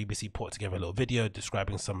guess the BBC put together a little video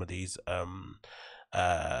describing some of these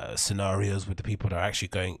scenarios with the people that are actually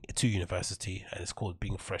going to university, and it's called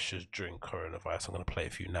Being Freshers During Coronavirus. I'm going to play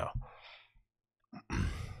it for you now.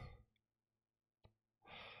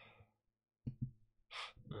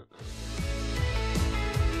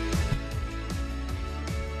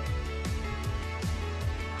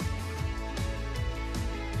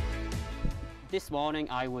 This morning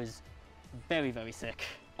I was very, very sick.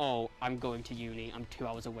 Oh, I'm going to uni, I'm 2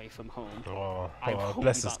 hours away from home.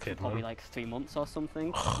 Bless this kid, probably man. like 3 months or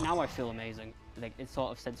something. Now I feel amazing. Like, it's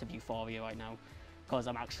sort of sense of euphoria right now, because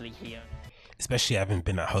I'm actually here. Especially having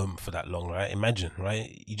been at home for that long, right? Imagine,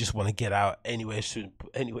 right? You just want to get out any way, shape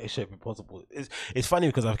possible. It's funny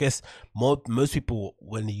because I guess most people,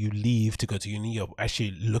 when you leave to go to uni, you're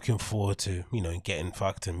actually looking forward to, getting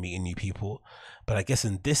fucked and meeting new people. But I guess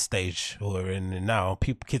in this stage we're in now,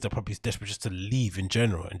 kids are probably desperate just to leave in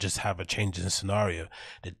general and just have a change in scenario.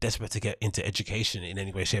 They're desperate to get into education in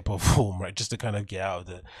any way, shape or form, right? Just to kind of get out of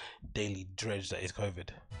the daily dredge that is COVID.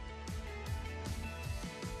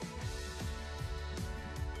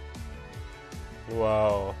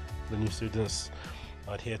 Wow, the new students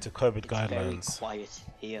adhere to COVID guidelines. It's very quiet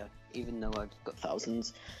here, even though I've got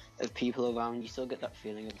thousands of people around. You still get that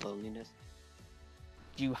feeling of loneliness.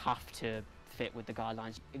 You have to fit with the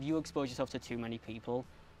guidelines. If you expose yourself to too many people,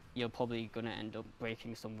 you're probably going to end up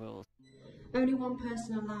breaking some rules. Only one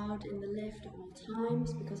person allowed in the lift at all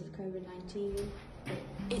times because of COVID-19.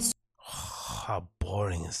 How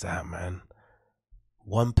boring is that, man?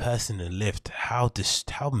 One person in the lift. How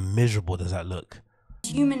miserable does that look?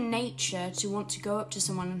 It's human nature to want to go up to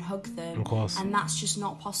someone and hug them. Of course. And that's just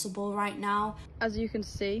not possible right now. As you can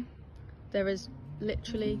see, there is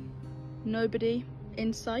literally nobody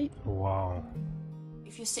in sight. Wow.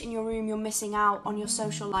 If you sit in your room, you're missing out on your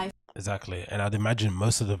social life. Exactly. And I'd imagine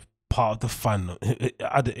most of the part of the fun,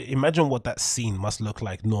 I'd imagine what that scene must look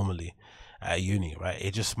like normally at uni, right?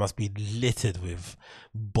 It just must be littered with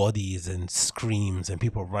bodies and screams and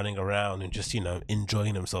people running around and just,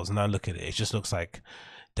 enjoying themselves. Now look at it. It just looks like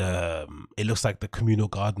the communal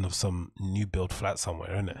garden of some new build flat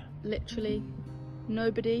somewhere, isn't it? Literally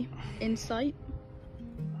nobody in sight.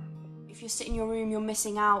 If you sit in your room, you're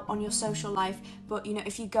missing out on your social life. But,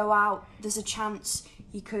 if you go out, there's a chance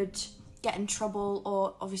you could get in trouble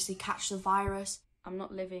or obviously catch the virus. I'm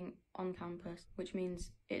not living on campus, which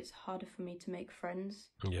means it's harder for me to make friends.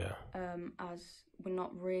 Yeah. As we're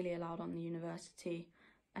not really allowed on the university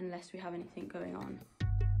unless we have anything going on.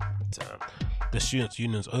 The students'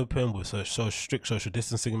 union's open with so strict social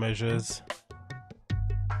distancing measures.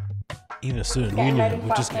 Even a student union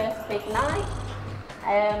would just get... Big night.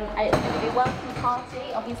 It's going to be a welcome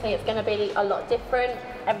party. Obviously, it's going to be a lot different.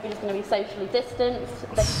 Everybody's going to be socially distanced. The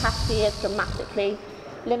capacity is dramatically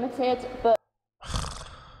limited, but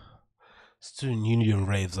student union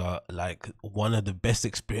raves are like one of the best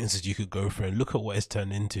experiences you could go through, and look at what it's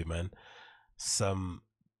turned into, man. Some,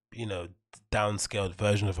 downscaled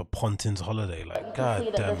version of a Pontin's holiday. Like,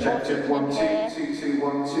 god damn. Check 1 2 2 2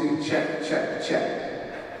 1 2. Check.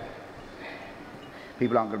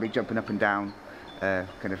 People aren't going to be jumping up and down,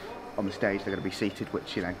 kind of on the stage. They're going to be seated,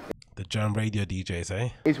 which the jam radio DJs, eh?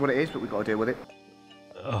 Is what it is, but we've got to deal with it.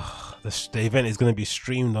 Ugh, the event is going to be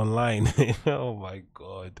streamed online. Oh my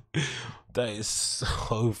god, that is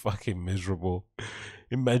so fucking miserable.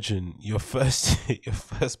 Imagine your first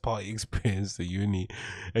party experience at uni,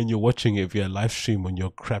 and you're watching it via live stream on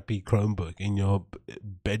your crappy Chromebook in your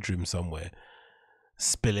bedroom somewhere,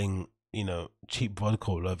 spilling cheap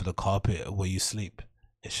vodka all over the carpet where you sleep.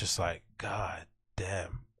 It's just like, god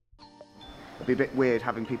damn. It'd be a bit weird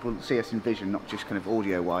having people see us in vision, not just kind of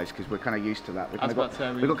audio-wise, because we're kind of used to that. We've got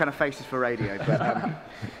kind of faces for radio, but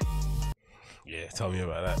yeah, tell me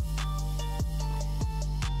about that.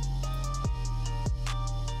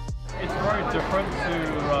 It's very different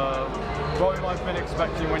to what you might have been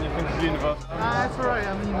expecting when you think of university. It's alright.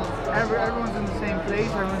 I mean, everyone's in the same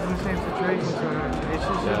place, everyone's in the same situation, so it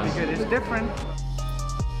should be good. It's different.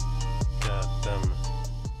 God damn it.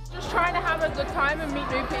 Just trying to have a good time and meet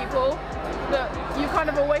new people, but you kind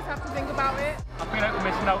of always have to think about it. I feel like we're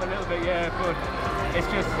missing out a little bit, yeah, but it's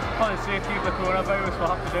just fun to see a few of the coronavirus,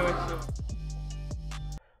 we'll have to do it. So.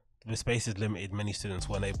 The space is limited, many students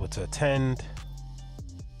weren't able to attend.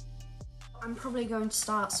 I'm probably going to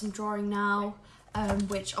start some drawing now,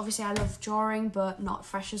 which obviously I love drawing, but not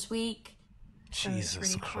Freshers Week. Jesus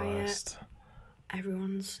really Christ.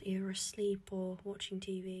 Everyone's either asleep or watching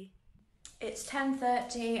TV. It's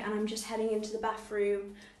 10:30 and I'm just heading into the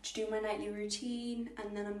bathroom to do my nightly routine,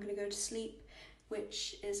 and then I'm going to go to sleep,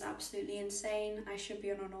 which is absolutely insane. I should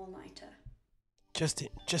be on an all-nighter. Just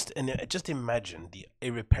imagine the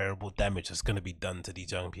irreparable damage that's going to be done to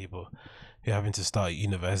these young people who are having to start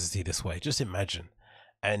university this way. Just imagine.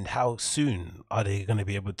 And how soon are they going to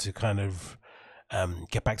be able to kind of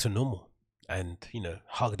get back to normal and, you know,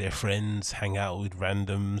 hug their friends, hang out with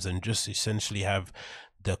randoms, and just essentially have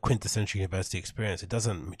the quintessential university experience? It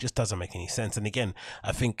just doesn't make any sense. And again,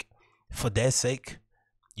 I think for their sake,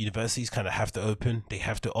 universities kind of have to open. They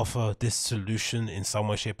have to offer this solution in some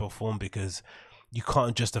way, shape, or form, because you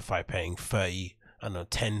can't justify paying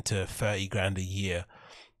 10 to 30 grand a year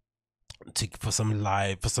for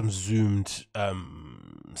some zoomed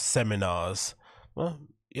seminars. Well,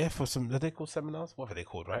 yeah, for some, are they called seminars? What are they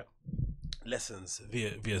called, right? Lessons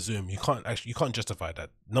via Zoom. You can't justify that.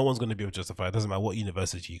 No one's going to be able to justify it. It doesn't matter what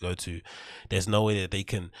university you go to. There's no way that they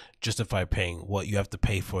can justify paying what you have to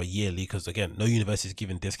pay for a yearly, because again, no university is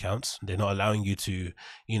giving discounts. They're not allowing you to,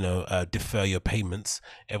 you know, defer your payments.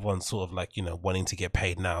 Everyone's sort of like, you know, wanting to get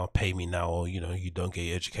paid now, pay me now, or, you know, you don't get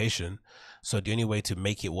your education. So the only way to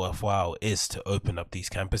make it worthwhile is to open up these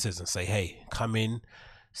campuses and say, hey, come in,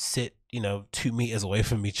 sit, you know, 2 meters away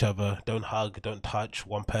from each other, don't hug, don't touch,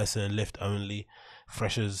 one person, lift only.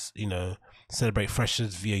 Freshers, you know, celebrate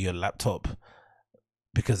freshers via your laptop,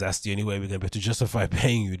 because that's the only way we're gonna be able to justify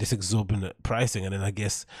paying you this exorbitant pricing. And then I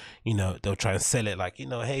guess, you know, they'll try and sell it like, you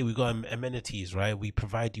know, hey, we got amenities, right? We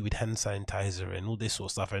provide you with hand sanitizer and all this sort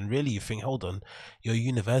of stuff. And really, you think, hold on, you're a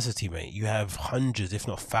university, mate. You have hundreds, if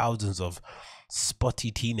not thousands, of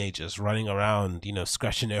spotty teenagers running around, you know,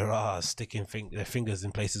 scratching their ass, sticking their fingers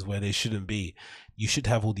in places where they shouldn't be. You should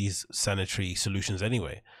have all these sanitary solutions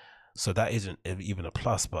anyway. So that isn't even a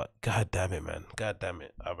plus. But god damn it, man, god damn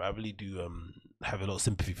it, I really do have a lot of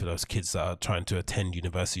sympathy for those kids that are trying to attend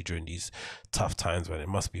university during these tough times, when it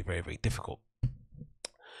must be very, very difficult.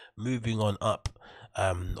 Moving on up,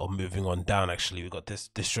 or moving on down, actually, we got this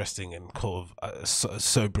distressing and kind of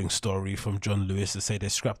sobering story from John Lewis to say they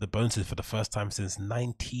scrapped the bonuses for the first time since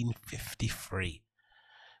 1953,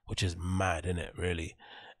 which is mad, isn't it, really?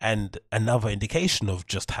 And another indication of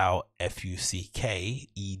just how FUCKED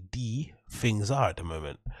things are at the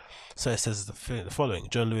moment. So it says the following: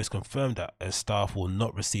 John Lewis confirmed that his staff will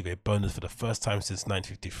not receive a bonus for the first time since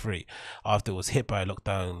 1953, after it was hit by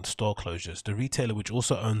lockdown store closures. The retailer, which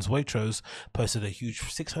also owns Waitrose, posted a huge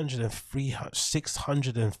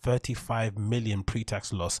 635 million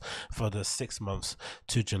pre-tax loss for the 6 months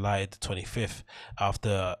to July the 25th,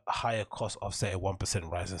 after higher costs offset a 1%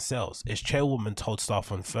 rise in sales. Its chairwoman told staff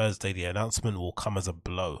on Thursday the announcement will come as a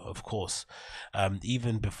blow, of course.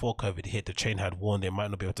 Even before COVID hit, the chain had warned they might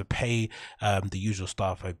not be able to pay the usual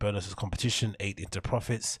staff a bonus competition ate into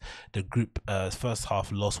profits. The group first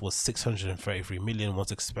half loss was 633 million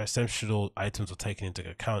once exceptional items were taken into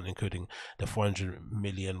account, including the 400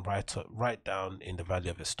 million write down in the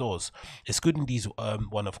value of its stores. Excluding these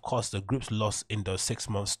one-off costs, the group's loss in those 6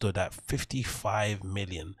 months stood at 55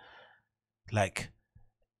 million. Like,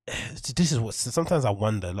 this is what sometimes I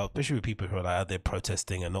wonder, like, especially with people who are like out there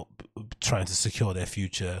protesting and not trying to secure their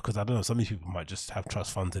future, because I don't know, some of these people might just have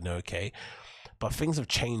trust funds and they're okay, but things have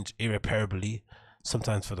changed irreparably,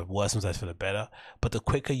 sometimes for the worse, sometimes for the better. But the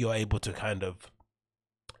quicker you're able to kind of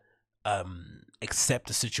accept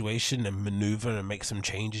the situation and maneuver and make some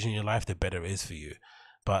changes in your life, the better it is for you.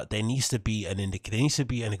 But there needs to be an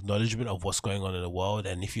acknowledgement of what's going on in the world.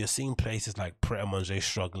 And if you're seeing places like Pret a Manger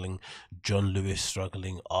struggling, John Lewis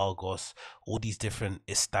struggling, Argos, all these different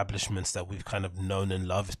establishments that we've kind of known and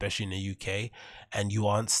loved, especially in the UK, and you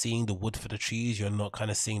aren't seeing the wood for the trees, you're not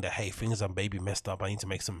kind of seeing that, hey, things are maybe messed up, I need to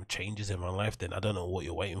make some changes in my life, then I don't know what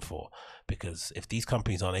you're waiting for. Because if these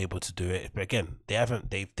companies aren't able to do it, but again,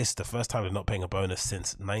 this is the first time they're not paying a bonus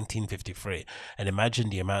since 1953. And imagine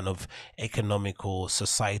the amount of economical,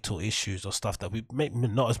 societal issues or stuff that we may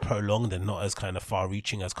not as prolonged and not as kind of far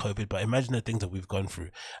reaching as COVID, but imagine the things that we've gone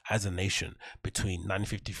through as a nation between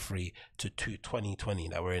 1953 to 2020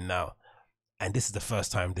 that we're in now. And this is the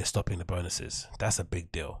first time they're stopping the bonuses. That's a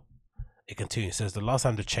big deal. It continues, it says the last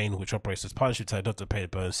time the chain, which operates as partnership, decided not to pay the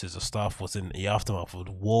bonuses of staff, was in the aftermath of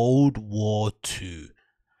World War II.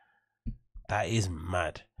 That is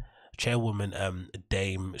mad. chairwoman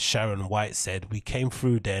Dame Sharon White said, "We came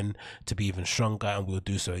through then to be even stronger, and we'll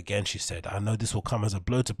do so again." She said, "I know this will come as a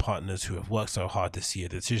blow to partners who have worked so hard this year.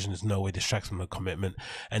 The decision is no way distracts from the commitment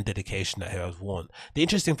and dedication that has worn." The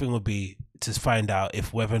interesting thing would be to find out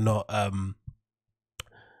if whether or not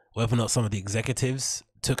some of the executives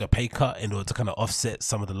took a pay cut in order to kind of offset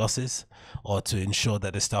some of the losses, or to ensure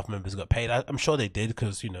that the staff members got paid. I'm sure they did,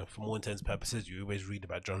 because, you know, for all intents and purposes, you always read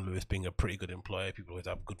about John Lewis being a pretty good employer. People always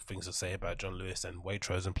have good things to say about John Lewis and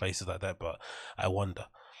Waitrose and places like that, but I wonder.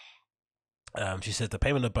 She says the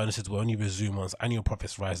payment of bonuses will only resume once annual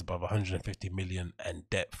profits rise above 150 million and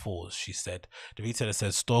debt falls. She said the retailer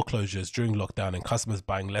says store closures during lockdown and customers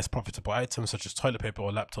buying less profitable items such as toilet paper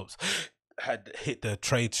or laptops had hit the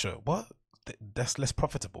trade show. What? That's less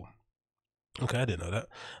profitable. Okay, I didn't know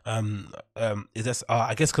that. Is this?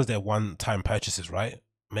 I guess because they're one-time purchases, right?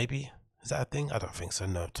 Maybe. Is that a thing? I don't think so.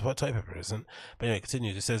 No, toilet paper isn't. But anyway,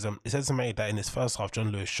 continue. It says estimated that in its first half,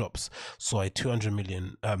 John Lewis shops saw a 200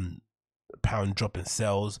 million pound drop in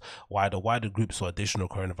sales, while the wider group saw additional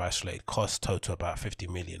coronavirus related costs total about 50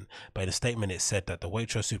 million. But in a statement it said that the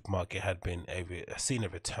Waitrose supermarket had been seen a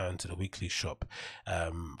return to the weekly shop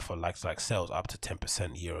for like sales up to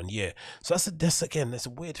 10% year on year. So that's a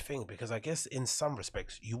weird thing, because I guess in some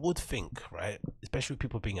respects you would think, right, especially with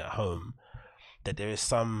people being at home, that there are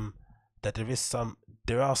some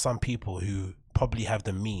people who probably have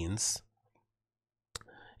the means,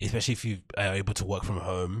 especially if you are able to work from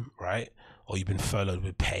home, right? Or you've been furloughed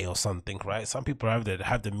with pay or something, right? Some people have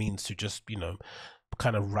the means to just, you know,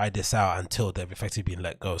 kind of ride this out until they've effectively been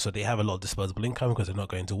let go. So they have a lot of disposable income because they're not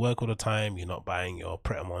going to work all the time. You're not buying your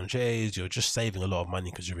pret-a-manger's. You're just saving a lot of money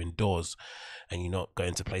because you're indoors and you're not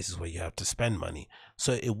going to places where you have to spend money.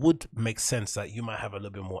 So it would make sense that you might have a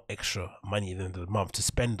little bit more extra money at the end of the month to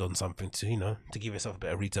spend on something to, you know, to give yourself a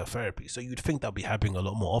bit of retail therapy. So you'd think that'll be happening a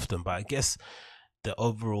lot more often, but I guess the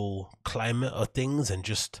overall climate of things and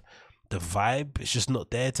just the vibe, it's just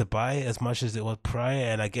not there to buy as much as it was prior.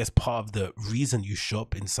 And I guess part of the reason you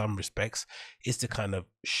shop in some respects is to kind of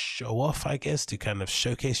show off, I guess, to kind of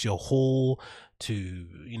showcase your haul, to,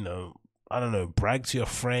 you know, I don't know, brag to your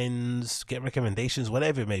friends, get recommendations,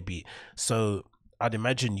 whatever it may be. So I'd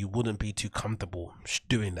imagine you wouldn't be too comfortable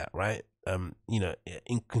doing that, right? You know,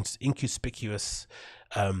 inconspicuous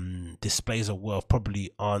displays of wealth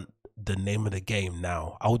probably aren't the name of the game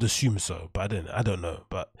now. I would assume so, but I don't know.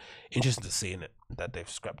 But interesting to see in it that they've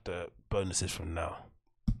scrapped the bonuses from now.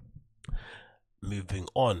 Moving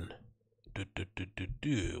on.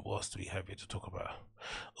 What else do we have here to talk about?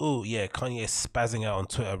 Oh yeah, Kanye is spazzing out on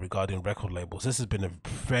Twitter regarding record labels. This has been a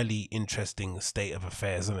fairly interesting state of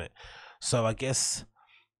affairs, isn't it? So I guess,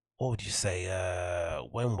 what would you say?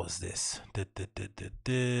 When was this?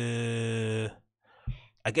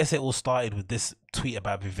 I guess it all started with this tweet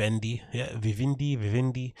about Vivendi,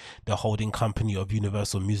 Vivendi, the holding company of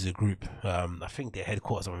Universal Music Group. I think their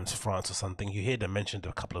headquarters are in France or something. You hear them mentioned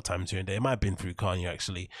a couple of times here and there. It might have been through Kanye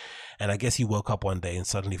actually. And I guess he woke up one day and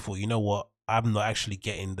suddenly thought, you know what? I'm not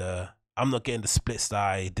getting the splits that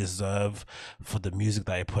I deserve for the music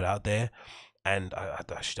that I put out there. And I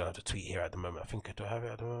actually don't have the tweet here at the moment. I think I do have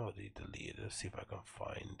it. I don't know. Deleted. Let's see if I can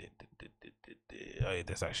find it. Oh, yeah,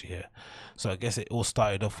 that's actually here. So I guess it all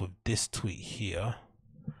started off with this tweet here,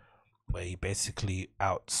 where he basically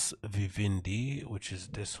outs Vivendi, which is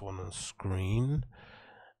this one on screen,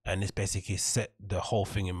 and it's basically set the whole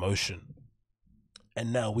thing in motion.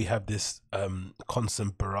 And now we have this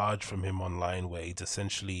constant barrage from him online, where he's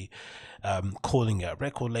essentially calling out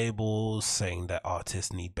record labels, saying that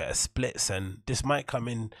artists need better splits, and this might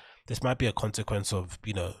be a consequence of,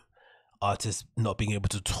 you know, artists not being able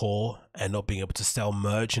to tour and not being able to sell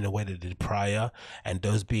merch in a way they did prior, and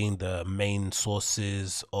those being the main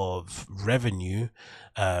sources of revenue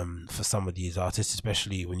for some of these artists,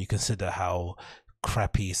 especially when you consider how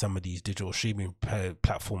crappy some of these digital streaming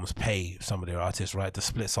platforms pay some of their artists, right? The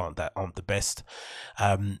splits aren't the best.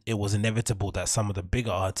 It was inevitable that some of the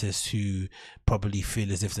bigger artists who probably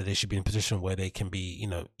feel as if that they should be in a position where they can be, you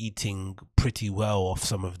know, eating pretty well off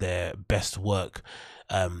some of their best work,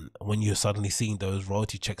 when you're suddenly seeing those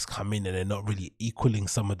royalty checks come in and they're not really equaling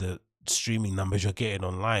some of the streaming numbers you're getting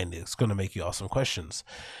online, it's going to make you ask some questions.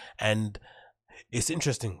 And it's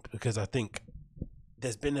interesting because I think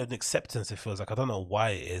there's been an acceptance, it feels like. I don't know why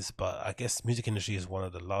it is, but I guess music industry is one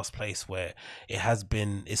of the last place where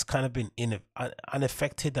it's kind of been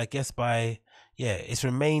unaffected, I guess, by, it's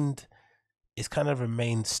kind of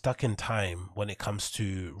remained stuck in time when it comes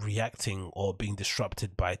to reacting or being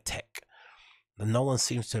disrupted by tech. And no one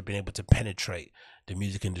seems to have been able to penetrate the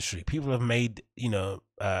music industry. People have made, you know,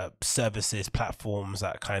 services, platforms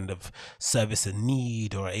that kind of service a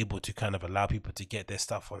need or are able to kind of allow people to get their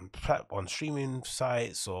stuff on streaming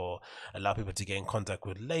sites, or allow people to get in contact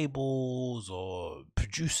with labels or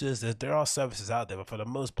producers. There are services out there, but for the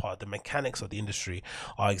most part, the mechanics of the industry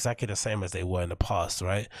are exactly the same as they were in the past,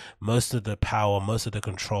 right? Most of the power, most of the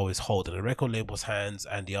control is held in the record label's hands,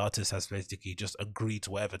 and the artist has basically just agreed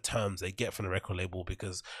to whatever terms they get from the record label,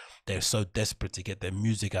 because they're so desperate to get their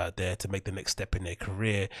music out there to make the next step in their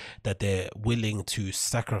career that they're willing to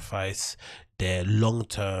sacrifice their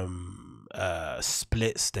long-term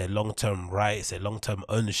splits, their long-term rights, their long-term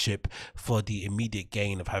ownership for the immediate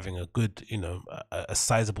gain of having a good, a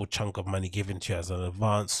sizable chunk of money given to you as an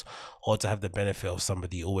advance, or to have the benefit of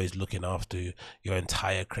somebody always looking after your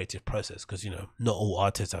entire creative process. Because not all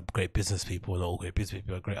artists are great business people, not all great business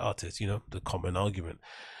people are great artists, the common argument.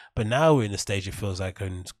 But now we're in a stage, it feels like,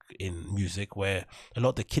 in music, where a lot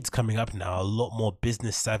of the kids coming up now are a lot more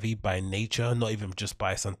business savvy by nature, not even just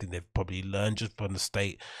by something they've probably learned, just from the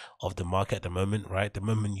state of the market at the moment, right? The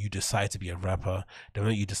moment you decide to be a rapper, the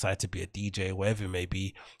moment you decide to be a DJ, whatever it may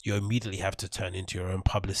be, you immediately have to turn into your own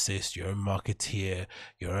publicist, your own marketeer,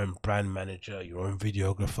 your own brand manager, your own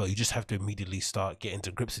videographer. You just have to immediately start getting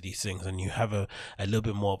to grips with these things, and you have a little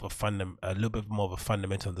bit more of a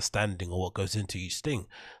fundamental understanding of what goes into each thing.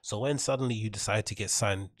 So when suddenly you decide to get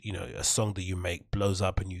signed, a song that you make blows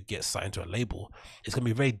up and you get signed to a label, it's going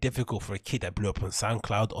to be very difficult for a kid that blew up on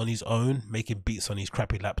SoundCloud on his own, making beats on his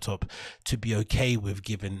crappy laptop, to be okay with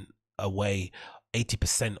giving away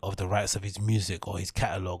 80% of the rights of his music or his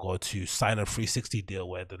catalog, or to sign a 360 deal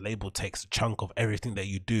where the label takes a chunk of everything that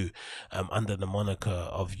you do under the moniker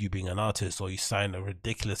of you being an artist, or you sign a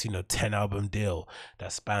ridiculous 10 album deal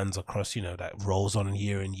that spans across that rolls on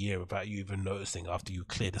year and year without you even noticing after you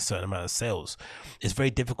cleared a certain amount of sales. It's very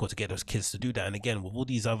difficult to get those kids to do that. And again, with all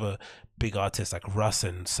these other big artists like Russ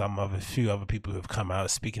and few other people who have come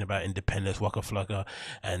out speaking about independence, Waka Flocka,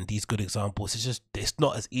 and these good examples, it's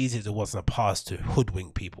not as easy as it was in the past to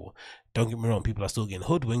hoodwink people. Don't get me wrong, people are still getting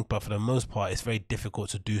hoodwinked, but for the most part it's very difficult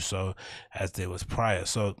to do so as there was prior.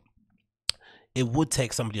 So it would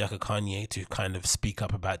take somebody like a Kanye to kind of speak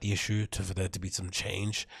up about the issue for there to be some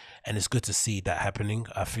change, and it's good to see that happening.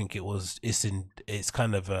 I think it was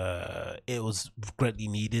greatly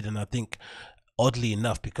needed. And I think, oddly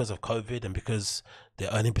enough, because of COVID and because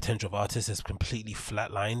the earning potential of artists is completely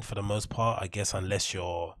flatlined for the most part, I guess, unless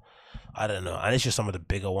you're some of the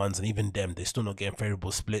bigger ones, and even them, they're still not getting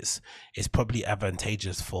favorable splits. It's probably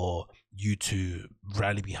advantageous for you to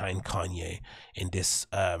rally behind Kanye in this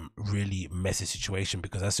really messy situation,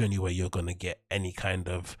 because that's the only way you're going to get any kind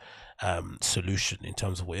of solution in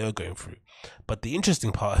terms of what you're going through. But the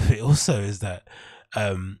interesting part of it also is that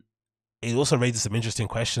it also raises some interesting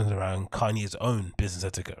questions around Kanye's own business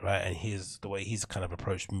etiquette, right? And the way he's kind of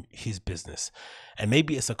approached his business. And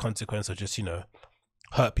maybe it's a consequence of just,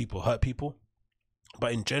 hurt people.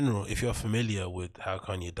 But in general, if you're familiar with how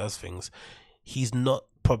Kanye does things, he's not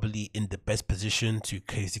probably in the best position to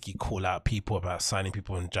basically call out people about signing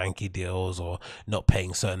people on janky deals or not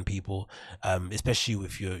paying certain people, especially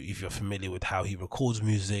if you're familiar with how he records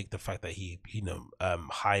music, the fact that he he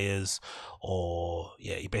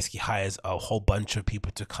basically hires a whole bunch of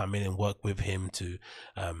people to come in and work with him to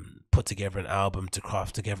put together an album, to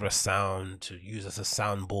craft together a sound, to use as a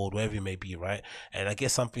soundboard, wherever it may be, right? And I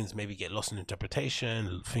guess some things maybe get lost in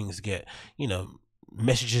interpretation, things get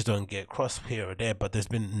messages don't get crossed here or there, but there's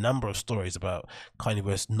been a number of stories about Kanye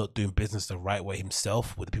West not doing business the right way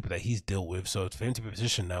himself with the people that he's dealt with. So for him to be in a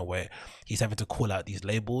position now where he's having to call out these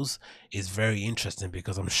labels is very interesting,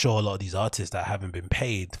 because I'm sure a lot of these artists that haven't been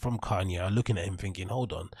paid from Kanye are looking at him thinking,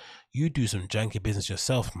 hold on, you do some janky business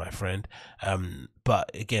yourself, my friend.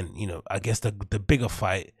 But again, I guess the bigger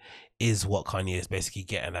fight is what Kanye is basically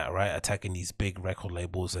getting at, right? Attacking these big record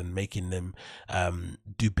labels and making them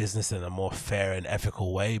do business in a more fair and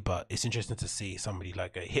ethical way. But it's interesting to see somebody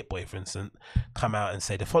like a Hit Boy, for instance, come out and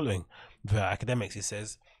say the following. Via Academics, he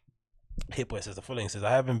says, Hit Boy says the following, says,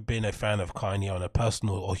 I haven't been a fan of Kanye on a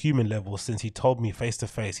personal or human level since he told me face to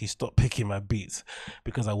face he stopped picking my beats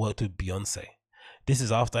because I worked with Beyonce. This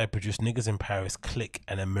is after I produced Niggas in Paris, Click,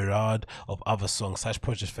 and a myriad of other songs /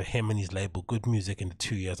 projects for him and his label Good Music in the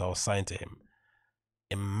 2 years I was signed to him.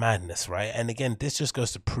 In madness, right? And again, this just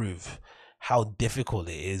goes to prove how difficult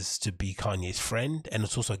it is to be Kanye's friend and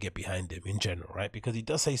to also get behind him in general, right? Because he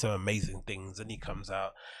does say some amazing things, and he comes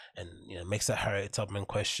out and makes that Harriet Tubman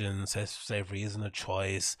question, says slavery isn't a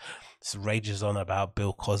choice, rages on about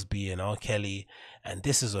Bill Cosby and R. Kelly. And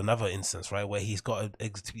this is another instance, right, where he's got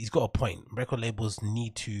a point. Record labels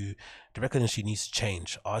the record industry needs to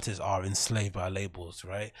change. Artists are enslaved by labels,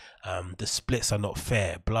 right? The splits are not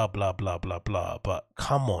fair, blah blah blah blah blah. But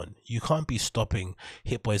come on, you can't be stopping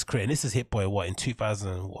Hit Boy's career. And this is Hit Boy, what, in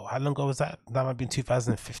 2000, how long ago was that? That might have been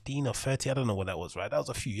 2015 or 30, I don't know what that was, right? That was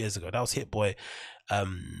a few years ago. That was Hit Boy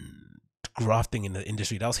grafting in the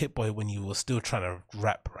industry. That was Hit Boy when he was still trying to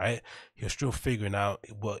rap, right? He was still figuring out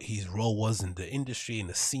what his role was in the industry, in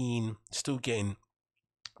the scene, still getting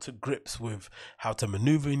to grips with how to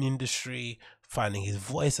maneuver in the industry, finding his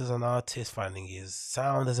voice as an artist, finding his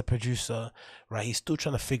sound as a producer, right? He's still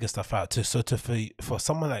trying to figure stuff out. For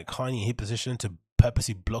someone like Kanye in his position to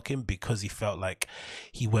purposely block him because he felt like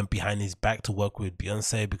he went behind his back to work with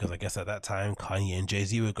Beyonce, because I guess at that time Kanye and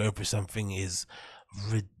Jay-Z were going through something, is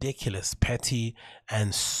ridiculous, petty,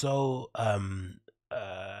 and so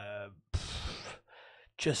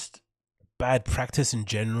just bad practice in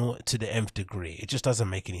general to the nth degree. It just doesn't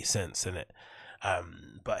make any sense in it.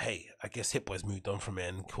 But hey, I guess Hit Boy's moved on from it,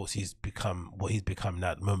 and of course he's become what he's become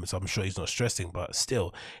now at the moment, so I'm sure he's not stressing. But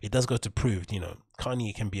still, it does go to prove,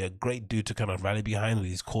 Kanye can be a great dude to kind of rally behind with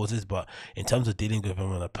these causes, but in terms of dealing with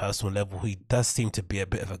him on a personal level, he does seem to be a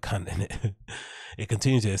bit of a cunt in it. It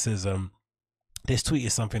continues here, it says, this tweet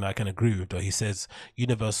is something I can agree with, though. He says,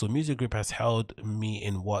 Universal Music Group has held me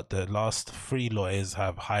in what the last 3 lawyers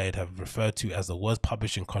have hired have referred to as the worst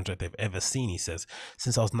publishing contract they've ever seen. He says,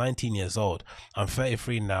 since I was 19 years old, I'm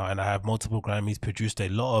 33 now, and I have multiple Grammys, produced a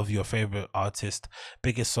lot of your favorite artists'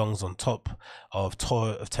 biggest songs, on top of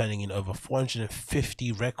turning in over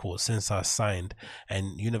 450 records since I signed,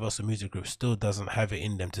 and Universal Music Group still doesn't have it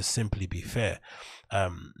in them to simply be fair.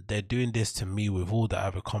 They're doing this to me with all that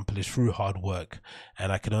I've accomplished through hard work,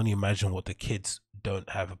 and I can only imagine what the kids don't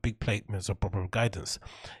have, a big placements or proper guidance.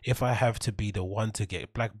 If I have to be the one to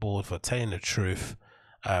get blackballed for telling the truth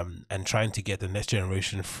and trying to get the next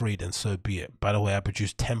generation free, then so be it. By the way, I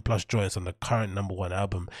produced 10+ joints on the current #1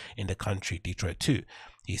 album in the country, Detroit 2.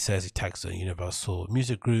 He says he tags the Universal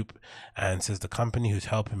Music Group and says, the company who's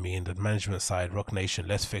helping me in the management side, Rock Nation,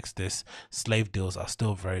 let's fix this. Slave deals are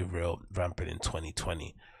still very real, rampant in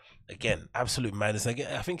 2020. Again, absolute madness.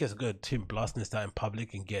 Again, I think it's good him blasting this out in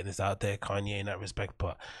public and getting this out there, Kanye, in that respect.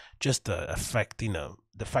 But just the fact,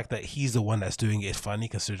 the fact that he's the one that's doing it is funny,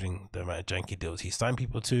 considering the amount of janky deals he signed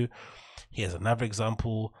people to. Here's another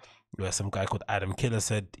example where some guy called Adam Killer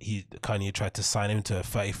said Kanye tried to sign him to a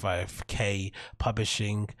 35k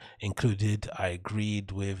publishing included. I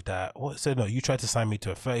agreed with that. What? So no, you tried to sign me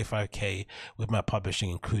to a 35k with my publishing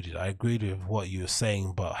included. I agreed with what you were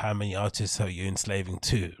saying, but how many artists are you enslaving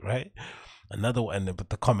to, right? Another one, but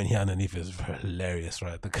the comment here underneath is hilarious,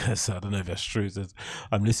 right? The guy said, I don't know if that's true, says,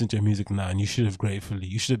 I'm listening to your music now, and you should have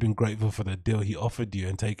been grateful for the deal he offered you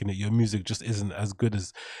and taken it. Your music just isn't as good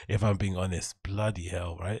as, if I'm being honest. Bloody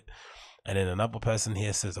hell, right? And then another person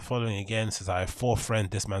here says the following again, says, I have 4 friends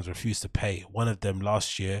this man's refused to pay. One of them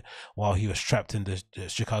last year, while he was trapped in the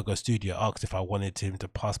Chicago studio, asked if I wanted him to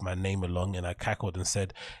pass my name along, and I cackled and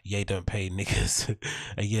said, yeah, don't pay, niggas.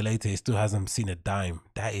 A year later, he still hasn't seen a dime.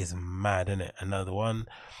 That is mad, isn't it? Another one,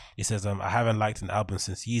 he says, I haven't liked an album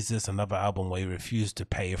since Yeezus. Another album where he refused to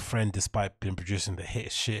pay a friend despite been producing the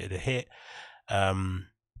hit.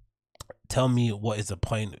 Tell me what is the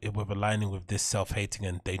point with aligning with this self-hating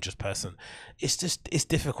and dangerous person? It's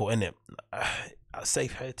difficult, isn't it?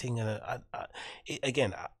 Self-hating, and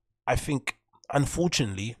I think,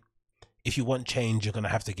 unfortunately, if you want change, you're going to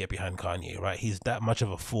have to get behind Kanye, right? He's that much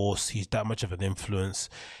of a force. He's that much of an influence.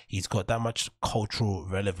 He's got that much cultural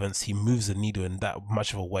relevance. He moves the needle in that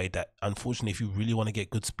much of a way that, unfortunately, if you really want to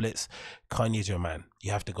get good splits, Kanye's your man.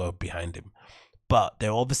 You have to go behind him. But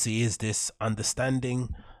there obviously is this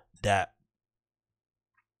understanding that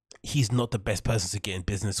he's not the best person to get in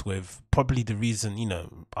business with. Probably the reason,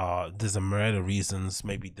 there's a myriad of reasons,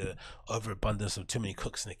 maybe the overabundance of too many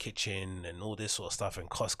cooks in the kitchen and all this sort of stuff, and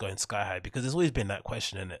costs going sky high, because there's always been that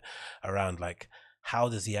question in it around, like, how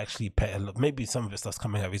does he actually pay? Maybe some of it stuff's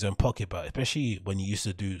coming out of his own pocket, but especially when you used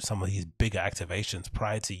to do some of these bigger activations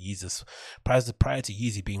prior to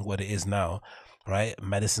Yeezy being what it is now, right?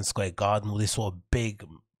 Madison Square Garden, all this sort of big,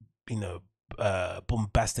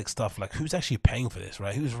 bombastic stuff. Like, who's actually paying for this,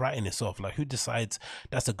 right? Who's writing this off? Like, who decides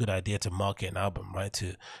that's a good idea to market an album, right?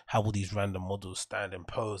 To have all these random models stand and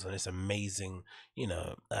pose on this amazing,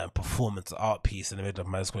 performance art piece in the middle of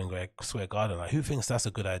Madison Square Garden. Like, who thinks that's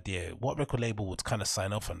a good idea? What record label would kind of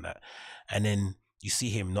sign off on that? And then you see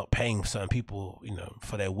him not paying certain people,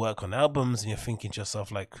 for their work on albums, and you're thinking to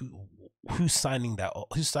yourself, like, who's signing that?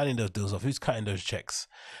 Who's signing those deals off? Who's cutting those checks?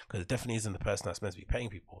 Because it definitely isn't the person that's meant to be paying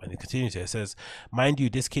people. And it continues here. It says, mind you,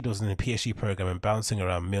 this kid was in a PhD program and bouncing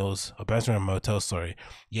around motels. Sorry,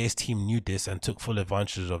 Ye's team knew this and took full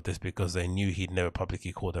advantage of this because they knew he'd never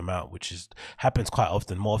publicly called them out, which happens quite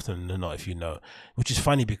often, more often than not, if you know. Which is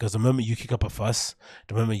funny because the moment you kick up a fuss,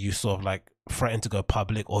 the moment you sort of like threaten to go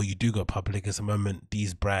public, or you do go public, is the moment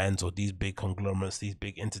these brands or these big conglomerates, these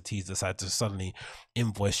big entities decide to suddenly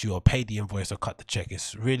invoice you or pay the invoice or cut the check.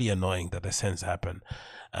 It's really annoying that this tends to happen.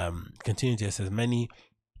 Continuing here, says many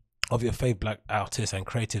of your fave black artists and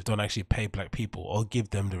creatives don't actually pay black people or give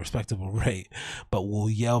them the respectable rate, but will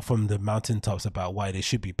yell from the mountaintops about why they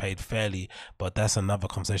should be paid fairly. But that's another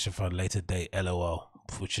conversation for a later date, LOL.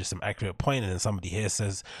 Which is some accurate point. And then somebody here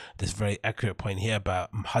says this very accurate point here about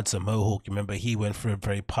Hudson Mohawk. You remember he went through a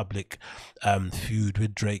very public feud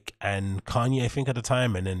with Drake and Kanye, I think, at the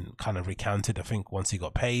time, and then kind of recounted, I think, once he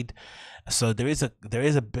got paid. So there is a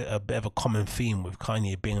bit of a common theme with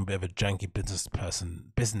Kanye being a bit of a janky business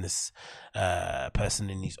person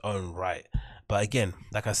in his own right. But again,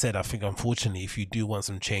 like I said, I think unfortunately, if you do want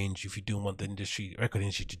some change, if you do want the record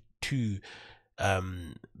industry to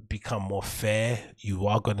become more fair, you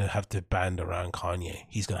are going to have to band around Kanye.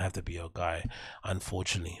 He's going to have to be your guy,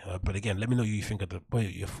 unfortunately. But again, let me know what you think of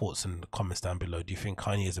your thoughts in the comments down below. Do you think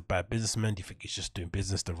Kanye is a bad businessman? Do you think he's just doing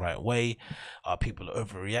business the right way? Are people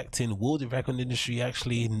overreacting? Will the record industry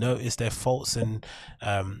actually notice their faults and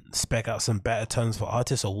spec out some better terms for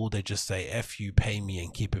artists, or will they just say F you, pay me,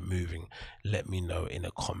 and keep it moving? Let me know in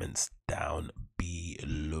the comments down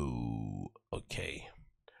below. Okay,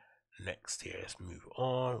 next here, let's move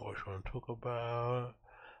on. What do you want to talk about?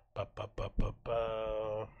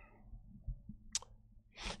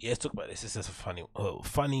 Yeah, let's talk about this. This is a funny.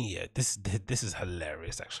 Yeah, this is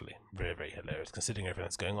hilarious, actually. Very, very hilarious considering everything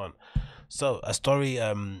that's going on. So a story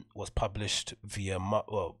was published via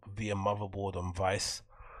Motherboard on Vice.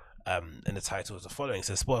 And the title is the following. It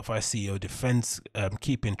says Spotify CEO defends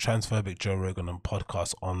keeping transphobic Joe Rogan on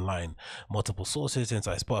podcast online. Multiple sources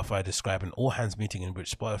inside Spotify describe an all-hands meeting in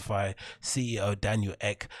which Spotify CEO Daniel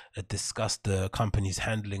Ek discussed the company's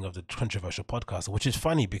handling of the controversial podcast, which is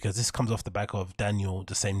funny because this comes off the back of Daniel,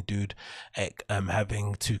 the same dude, Ek,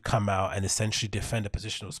 having to come out and essentially defend the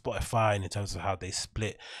position of Spotify in terms of how they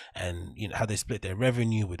split and how they split their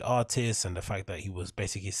revenue with artists, and the fact that he was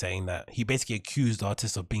basically saying that he basically accused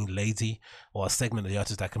artists of being lazy, or a segment of the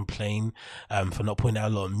artists that complain for not putting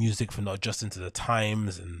out a lot of music, for not adjusting to the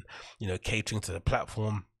times, and catering to the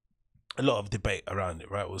platform. A lot of debate around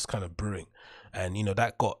it, right, was kind of brewing, and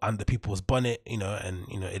that got under people's bonnet, and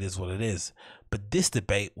it is what it is. But this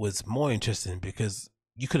debate was more interesting because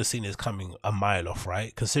you could have seen this coming a mile off,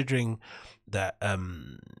 right? Considering that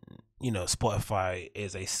Spotify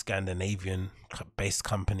is a Scandinavian-based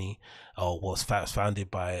company, or was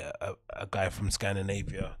founded by a guy from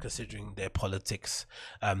Scandinavia. Considering their politics,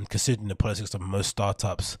 considering the politics of most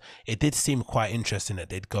startups, it did seem quite interesting that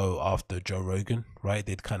they'd go after Joe Rogan, right?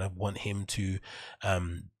 They'd kind of want him to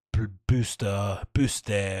boost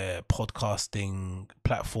their podcasting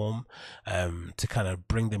platform, to kind of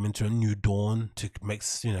bring them into a new dawn, to make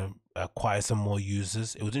acquire some more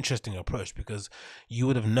users. It was an interesting approach because you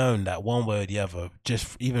would have known that one way or the other,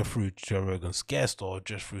 just even through Joe Rogan's guest or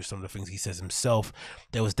just through some of the things he says himself,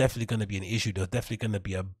 there was definitely going to be an issue. There was definitely going to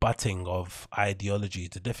be a butting of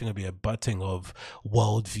ideologies. There's definitely going to be a butting of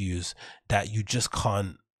worldviews that you just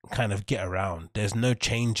can't kind of get around. There's no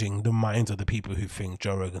changing the minds of the people who think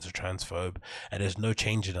Joe Rogan's a transphobe, and there's no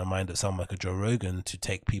changing the mind of someone like a Joe Rogan to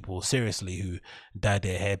take people seriously who dye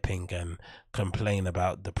their hair pink and complain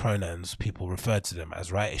about the pronouns people refer to them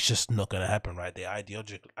as, right? It's just not going to happen, right? They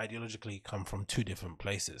ideologically come from two different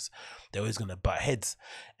places. They're always going to butt heads,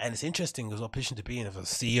 and it's interesting as a position to be in as a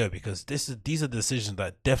CEO, because these are decisions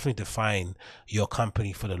that definitely define your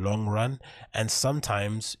company for the long run, and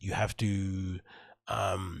sometimes you have to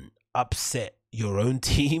upset your own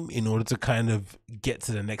team in order to kind of get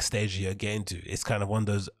to the next stage you're getting to. It's kind of one of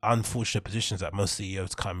those unfortunate positions that most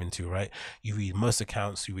CEOs come into, right? You read most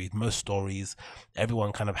accounts, you read most stories.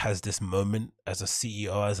 Everyone kind of has this moment as a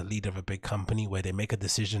CEO, as a leader of a big company, where they make a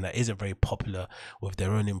decision that isn't very popular with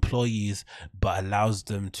their own employees, but allows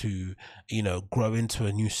them to, grow into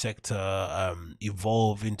a new sector,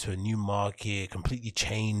 evolve into a new market, completely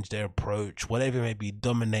change their approach, whatever it may be,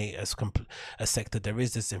 dominate a sector. There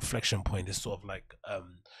is this inflection point, this sort of like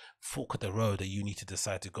fork of the road that you need to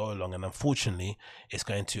decide to go along, and unfortunately it's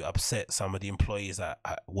going to upset some of the employees that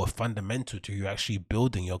were fundamental to you actually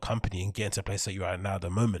building your company and getting to the place that you are now at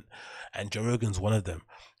the moment. And Joe Rogan's one of them,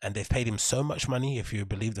 and they've paid him so much money, if you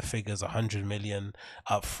believe the figures, 100 million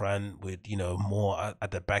up front, with more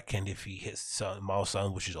at the back end if he hits certain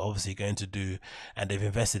milestone, which is obviously going to do. And they've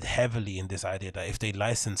invested heavily in this idea that if they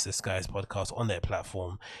license this guy's podcast on their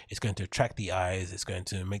platform, it's going to attract the eyes, it's going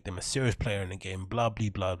to make them a serious player in the game, blah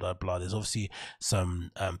blah blah blah. There's obviously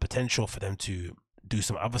some potential for them to do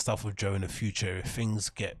some other stuff with Joe in the future if things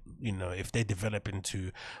get, if they develop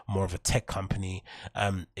into more of a tech company.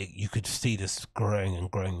 You could see this growing and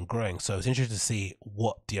growing and growing. So it's interesting to see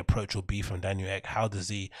what the approach will be from Daniel Ek. How does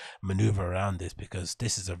he maneuver around this, because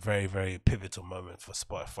this is a very, very pivotal moment for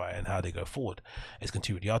Spotify and how they go forward. Let's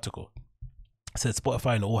continue with the article. Said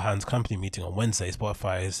Spotify in all hands company meeting on Wednesday,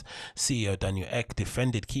 Spotify's CEO Daniel Ek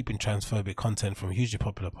defended keeping transphobic content from hugely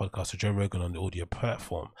popular podcaster Joe Rogan on the audio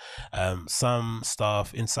platform. Some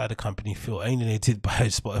staff inside the company feel alienated by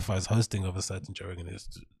Spotify's hosting of a certain Joe Rogan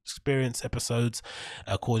Experience episodes,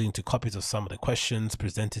 according to copies of some of the questions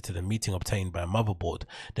presented to the meeting obtained by Motherboard.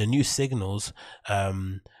 The news signals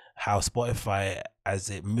how Spotify,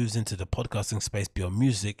 as it moves into the podcasting space beyond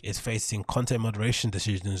music, is facing content moderation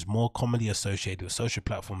decisions more commonly associated with social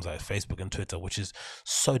platforms like Facebook and Twitter, which is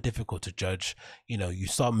so difficult to judge. You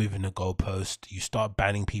start moving the goalpost, you start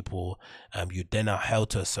banning people, you then are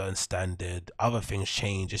held to a certain standard, other things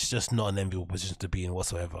change. It's just not an enviable position to be in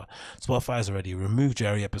whatsoever. Spotify has already removed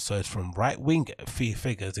Jerry episodes from right-wing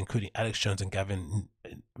figures, including Alex Jones and Gavin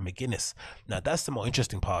McGuinness. Now that's the more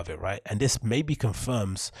interesting part of it, right? And this maybe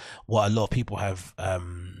confirms what a lot of people have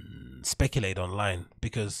speculated online,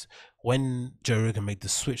 because when Joe Rogan made the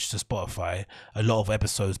switch to Spotify, a lot of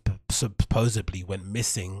episodes supposedly went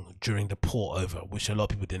missing during the port over, which a lot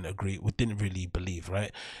of people didn't really believe,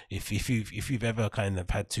 right? If you've ever kind of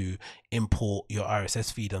had to import your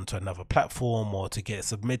RSS feed onto another platform or to get it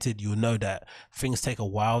submitted, you'll know that things take a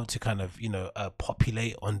while to kind of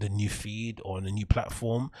populate on the new feed or on a new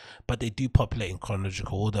platform, but they do populate in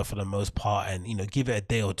chronological order for the most part. And give it a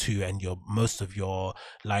day or two, and most of your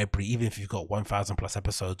library, even if you've got 1,000 plus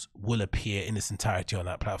episodes, will appear in its entirety on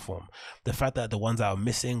that platform. The fact that the ones that are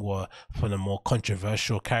missing were from the more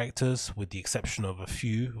controversial characters, with the exception of a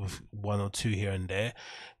few, one or two here and there,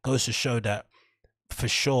 goes to show that for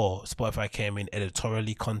sure Spotify came in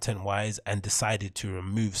editorially, content wise, and decided to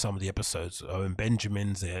remove some of the episodes. Owen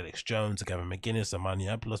Benjamin's, the Alex Jones, the Gavin McGuinness, the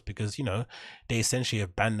Maniopoulos, because they essentially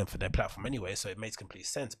have banned them for their platform anyway, so it makes complete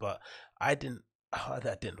sense. But I didn't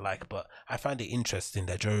like, but I find it interesting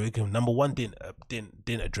that Joe Rogan, number one,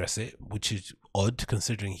 didn't address it, which is odd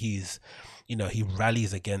considering he's he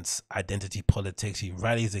rallies against identity politics, he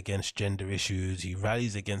rallies against gender issues, he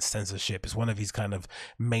rallies against censorship. It's one of his kind of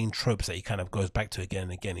main tropes that he kind of goes back to again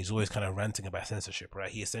and again. He's always kind of ranting about censorship,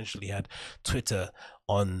 right? He essentially had Twitter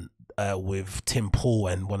on with Tim Pool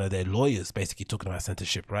and one of their lawyers basically talking about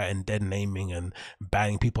censorship, right? And then naming and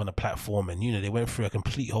banning people on the platform, and they went through a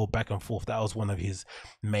complete whole back and forth. That was one of his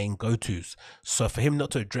main go-tos. So for him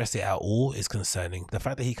not to address it at all is concerning. The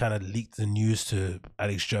fact that he kind of leaked the news to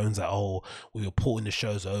Alex Jones that, oh, we were porting the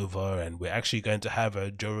shows over and we're actually going to have a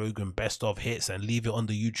Joe Rogan best of hits and leave it on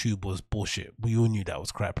the YouTube, was bullshit. We all knew that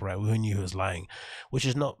was crap, right? We all knew he was lying, which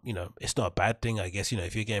is not, it's not a bad thing, I guess.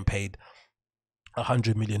 If you're getting paid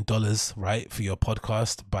 $100 million, right, for your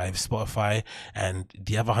podcast by Spotify, and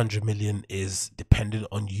the other 100 million is dependent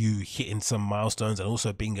on you hitting some milestones and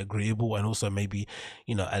also being agreeable, and also maybe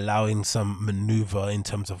allowing some maneuver in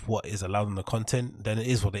terms of what is allowed on the content, then it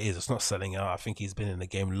is what it is. It's not selling out. I think he's been in the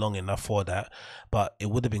game long enough for that, but it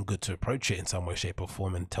would have been good to approach it in some way, shape or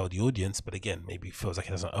form and tell the audience. But again, maybe he feels like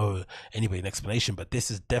he doesn't owe anybody an explanation. But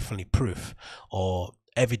this is definitely proof, or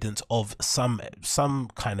evidence of some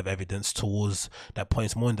kind of evidence towards that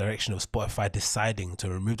points more in the direction of Spotify deciding to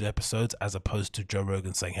remove the episodes, as opposed to Joe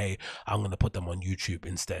Rogan saying, hey, I'm going to put them on YouTube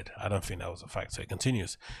instead. I don't think that was a fact. So it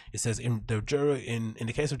continues. It says in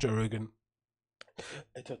the case of Joe Rogan,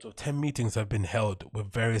 a total of 10 meetings have been held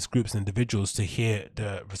with various groups and individuals to hear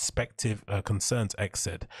the respective concerns, X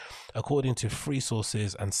said. According to free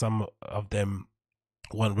sources, and some of them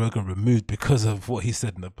want Rogan removed because of what he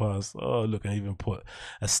said in the past. Oh, look, I even put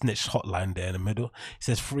a snitch hotline there in the middle. He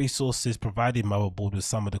says free sources provided Motherboard with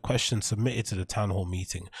some of the questions submitted to the town hall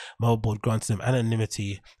meeting. Motherboard granted them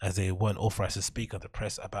anonymity as they weren't authorized to speak on the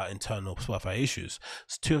press about internal Spotify issues.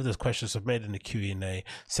 So 2 of those questions submitted in the Q&A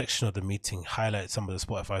section of the meeting highlight some of the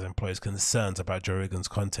Spotify's employees' concerns about Joe Rogan's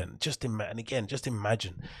content. Just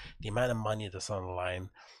imagine the amount of money that's on the line,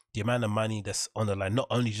 the amount of money that's on the line, not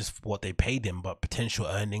only just what they paid him, but potential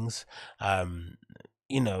earnings, the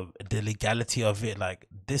legality of it. Like,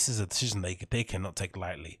 this is a decision they cannot take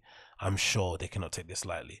lightly. I'm sure they cannot take this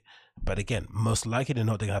lightly. But again, most likely they're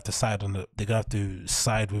not. They're gonna have to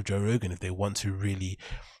side with Joe Rogan if they want to really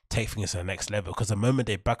take things to the next level, because the moment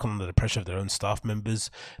they back under the pressure of their own staff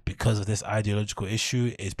members because of this ideological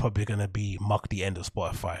issue, is probably going to be mark the end of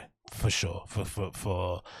Spotify. For sure,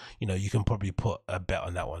 for you know, you can probably put a bet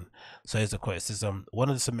on that one. So here's the quote. It says, one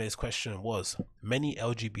of the submitted question was, many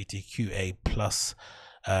LGBTQA plus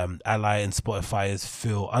ally and Spotifyers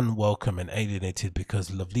feel unwelcome and alienated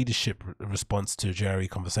because of leadership response to JRE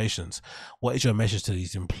conversations. What is your message to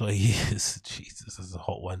these employees? Jesus, this is a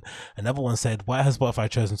hot one. Another one said, why has Spotify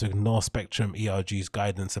chosen to ignore Spectrum ERG's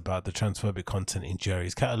guidance about the transphobic content in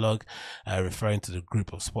JRE's catalogue, referring to the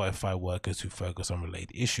group of Spotify workers who focus on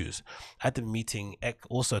related issues? At the meeting, Eck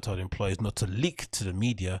also told employees not to leak to the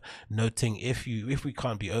media, noting if we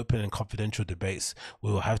can't be open and confidential debates,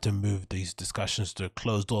 we will have to move these discussions to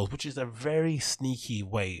closed doors, which is a very sneaky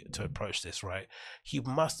way to approach this, right? He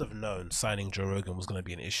must have known signing Joe Rogan was going to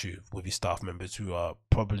be an issue with his staff members who are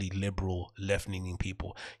probably liberal, left-leaning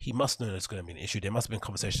people. He must know it's going to be an issue. There must have been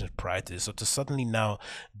conversations prior to this. So to suddenly now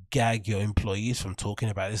gag your employees from talking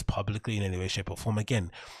about this publicly in any way, shape or form,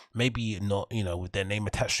 again, maybe not, you know, with their name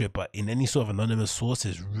attached to it, but in any sort of anonymous source,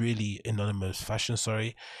 is really anonymous fashion,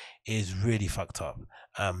 sorry, is really fucked up.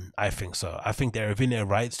 I think so. I think they're within their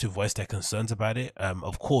rights to voice their concerns about it.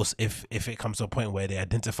 Of course, if it comes to a point where they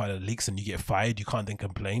identify the leaks and you get fired, you can't then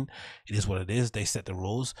complain. It is what it is. They set the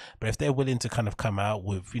rules. But if they're willing to kind of come out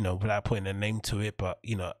with, you know, without putting their name to it, but,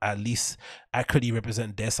 you know, at least accurately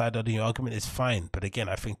represent their side of the argument, is fine. But again,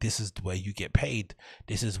 I think this is where you get paid.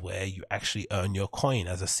 This is where you actually earn your coin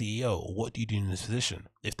as a CEO. What do you do in this position?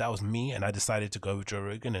 If that was me and I decided to go with Joe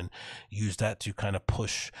Rogan and use that to kind of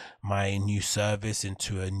push my new service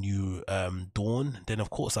into a new dawn, then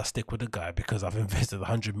of course I stick with the guy because I've invested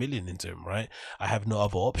 100 million into him, right? I have no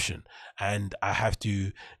other option, and I have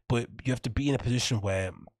to, but you have to be in a position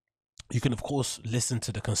where you can of course listen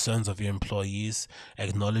to the concerns of your employees,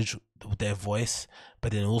 acknowledge their voice,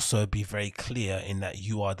 but then also be very clear in that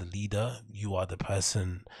you are the leader, you are the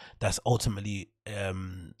person that's ultimately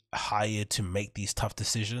hired to make these tough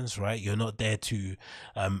decisions, right? You're not there to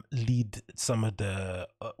lead some of the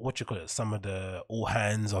some of the all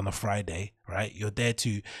hands on a Friday, right? You're there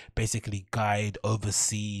to basically guide,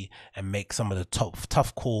 oversee, and make some of the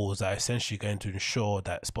tough calls that are essentially going to ensure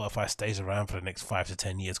that Spotify stays around for the next 5 to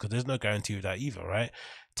 10 years, because there's no guarantee of that either, right?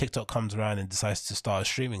 TikTok comes around and decides to start a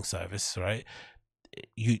streaming service, right?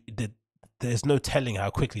 There's no telling how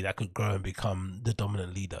quickly that could grow and become the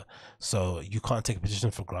dominant leader. So you can't take a position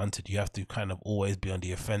for granted. You have to kind of always be on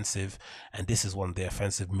the offensive, and this is one of the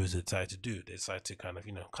offensive moves they decided to do. They decided to kind of,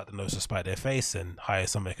 you know, cut the nose to spite their face and hire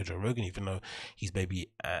someone like Joe Rogan, even though he's maybe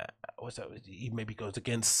he maybe goes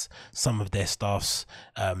against some of their staff's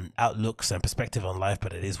outlooks and perspective on life,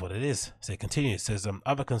 but it is what it is. So it continues. It says,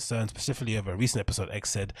 other concerns, specifically over a recent episode, X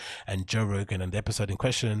said, and Joe Rogan and the episode in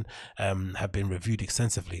question have been reviewed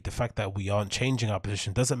extensively. The fact that we aren't changing our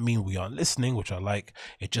position doesn't mean we aren't listening, which I like.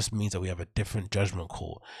 It just means that we have a different judgment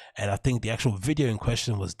call. And I think the actual video in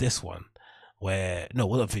question was this one, where, no,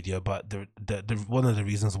 well, not video, but the one of the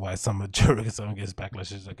reasons why some of Joe Rogan gets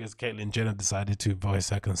backlash is, I guess, Caitlyn Jenner decided to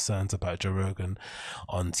voice her concerns about Joe Rogan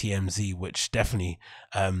on TMZ, which definitely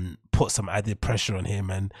put some added pressure on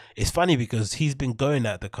him. And it's funny because he's been going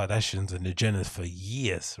at the Kardashians and the Jenners for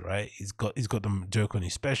years, right? He's got them joke on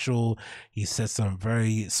his special. He said some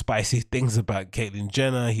very spicy things about Caitlyn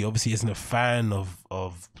Jenner. He obviously isn't a fan of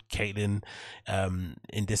Caitlyn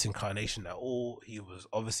in this incarnation at all. He was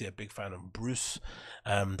obviously a big fan of Bruce,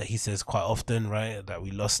 that he says quite often, right, that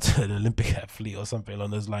we lost an Olympic athlete or something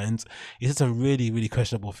along those lines. He said some really, really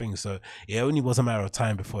questionable things. So it only was a matter of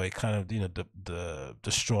time before it kind of, you know,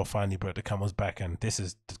 the straw finally broke the camel's back. And this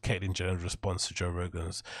is Caitlyn Jenner's response to Joe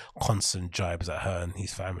Rogan's constant jibes at her and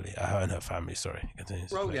his family, her and her family. Sorry,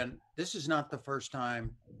 continues. Rogan, this is not the first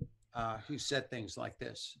time he said things like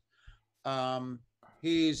this.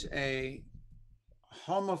 He's a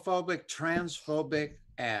homophobic, transphobic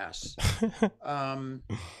ass.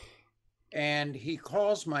 And he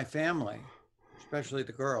calls my family, especially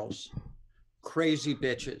the girls, crazy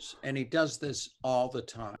bitches. And he does this all the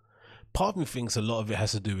time. Part of me thinks a lot of it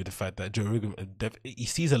has to do with the fact that Joe Rogan, he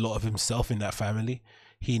sees a lot of himself in that family.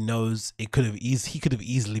 He knows he could have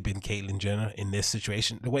easily been Caitlyn Jenner in this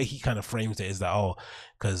situation. The way he kind of frames it is that, oh,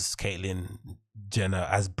 because Caitlyn Jenner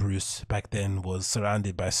as Bruce back then was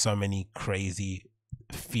surrounded by so many crazy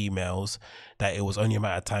females that it was only a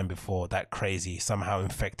matter of time before that crazy somehow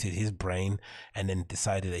infected his brain and then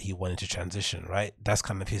decided that he wanted to transition, right? That's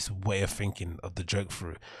kind of his way of thinking of the joke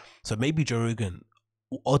through. So maybe Joe Rogan,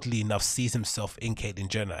 oddly enough, sees himself in Caitlyn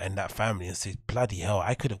Jenner and that family and says, bloody hell,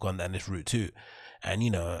 I could have gone down this route too.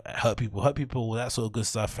 and hurt people, that sort of good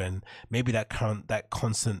stuff. And maybe that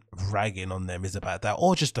constant ragging on them is about that,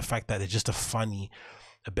 or just the fact that they're just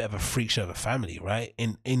a bit of a freak show of a family, right?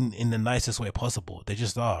 In the nicest way possible. They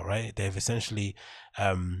just are, right? They've essentially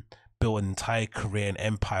built an entire career and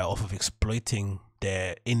empire off of exploiting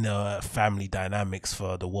their inner family dynamics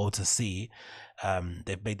for the world to see.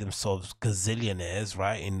 They've made themselves gazillionaires,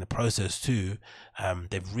 right? In the process too.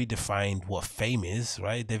 They've redefined what fame is,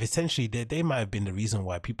 right? They've essentially, they might have been the reason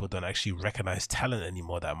why people don't actually recognize talent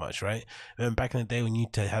anymore that much, right? Remember back in the day when you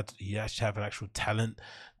actually have an actual talent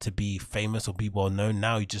to be famous or be well known.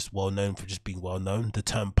 Now you're just well known for just being well known. The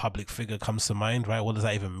term public figure comes to mind, right? What does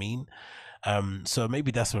that even mean? So maybe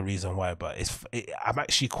that's the reason why, but I'm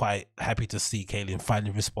actually quite happy to see Caitlyn finally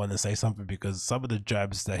respond and say something, because some of the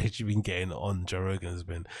jabs that she's been getting on Joe Rogan has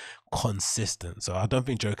been consistent. So I don't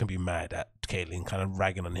think Joe can be mad at Caitlyn kind of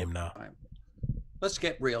ragging on him now. Let's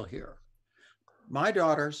get real here. My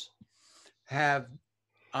daughters have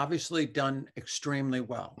obviously done extremely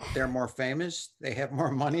well. They're more famous. They have more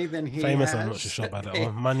money than he has. I'm not too sure about that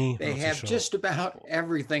one. Money. They have just about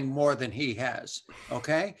everything more than he has.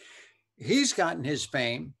 Okay. He's gotten his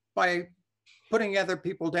fame by putting other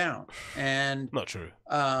people down and not true,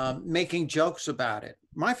 making jokes about it.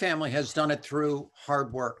 My family has done it through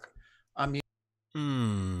hard work. I mean,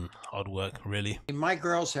 hard work, really. My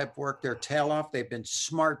girls have worked their tail off. They've been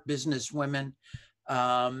smart business women.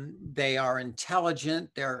 They are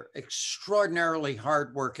intelligent. They're extraordinarily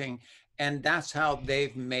hardworking, and that's how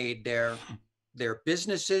they've made their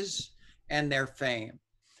businesses and their fame.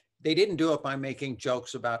 They didn't do it by making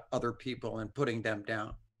jokes about other people and putting them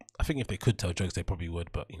down. I think if they could tell jokes, they probably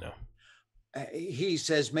would, but he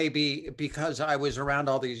says maybe because I was around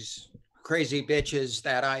all these crazy bitches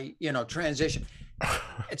that I, transition.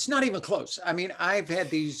 It's not even close. I mean, I've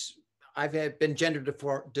been gender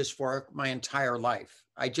dysphoric my entire life.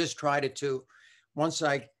 I just tried it to, once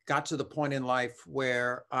I got to the point in life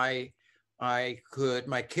where my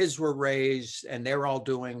kids were raised and they're all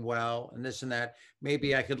doing well and this and that,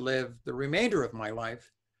 maybe I could live the remainder of my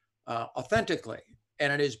life authentically.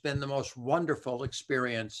 And it has been the most wonderful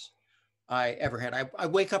experience I ever had. I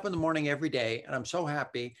wake up in the morning every day and I'm so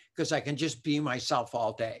happy because I can just be myself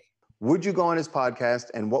all day. Would you go on his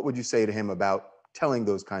podcast and what would you say to him about telling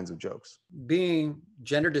those kinds of jokes? Being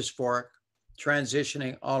gender dysphoric,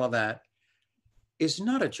 transitioning, all of that is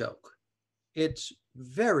not a joke. It's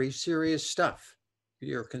very serious stuff.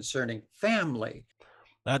 You're concerning family.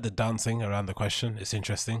 The dancing around the question, it's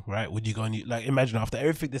interesting, right? Would you go and imagine after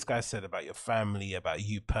everything this guy said about your family, about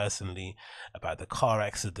you personally, about the car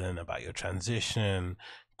accident, about your transition,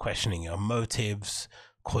 questioning your motives,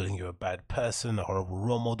 calling you a bad person, a horrible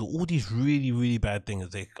role model, all these really, really bad things.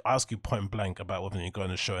 They ask you point blank about whether you go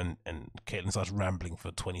on the show, and Caitlyn starts rambling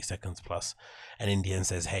for 20 seconds plus, and in the end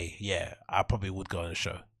says, hey, yeah, I probably would go on the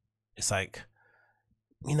show. It's like,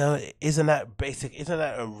 isn't that basic? Isn't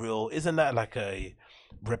that like a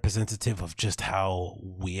representative of just how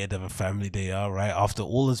weird of a family they are, right? After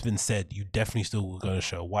all has been said, you definitely still will go to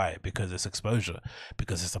show. Why? Because it's exposure,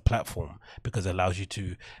 because it's a platform, because it allows you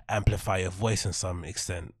to amplify your voice in some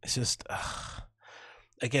extent. It's just,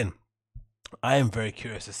 again, I am very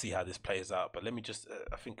curious to see how this plays out, but let me just,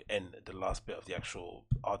 I think, end the last bit of the actual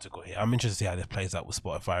article here. I'm interested to see how this plays out with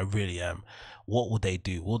Spotify. I really am. What will they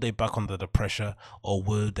do? Will they back under the pressure, or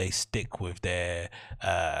will they stick with their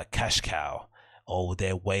cash cow, or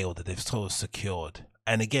their whale that they've sort of secured?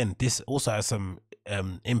 And again, this also has some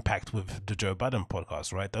impact with the Joe Budden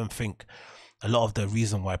podcast, right? Don't think a lot of the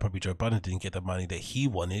reason why probably Joe Budden didn't get the money that he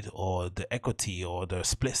wanted, or the equity or the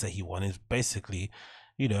splits that he wanted, is basically,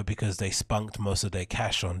 because they spunked most of their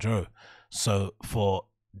cash on Joe. So for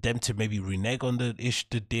them to maybe renege on the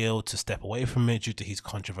deal, to step away from it due to his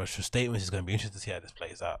controversial statements, it's going to be interesting to see how this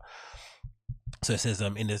plays out. So it says,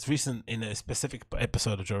 in a specific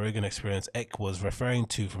episode of Joe Rogan Experience, Eck was referring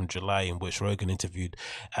to from July, in which Rogan interviewed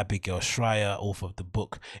Abigail Schreier, author of the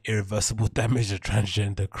book Irreversible Damage of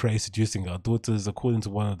Transgender Craze Seducing Our Daughters. According to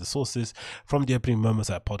one of the sources, from the opening moments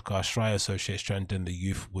at podcast, Schreier associates transgender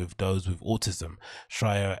youth with those with autism.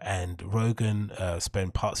 Schreier and Rogan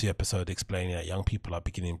spend parts of the episode explaining that young people are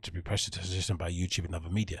beginning to be pressured to transition by YouTube and other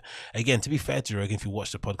media. Again, to be fair to Rogan, if you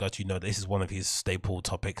watch the podcast, this is one of his staple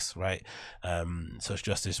topics, right?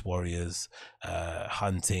 Social justice warriors,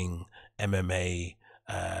 hunting, MMA,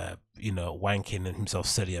 wanking and himself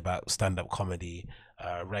silly about stand-up comedy,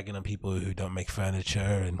 ragging on people who don't make furniture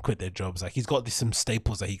and quit their jobs. Like, he's got some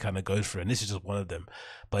staples that he kind of goes through, and this is just one of them.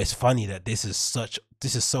 But it's funny that this is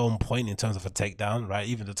so on point in terms of a takedown, right?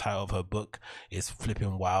 Even the title of her book is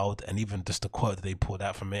flipping wild, and even just the quote that they pulled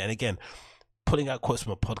out from it. And again, pulling out quotes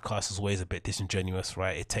from a podcast is always a bit disingenuous,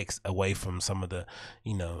 right? It takes away from some of the,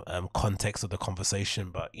 context of the conversation.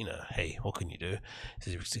 But hey, what can you do?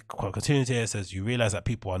 It continues here. It says, you realize that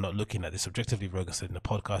people are not looking at this objectively. Rogan said in the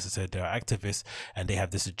podcast, it said there are activists and they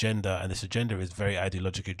have this agenda, and this agenda is very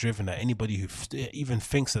ideologically driven. That anybody who even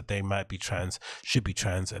thinks that they might be trans should be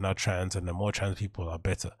trans and are trans, and the more trans people are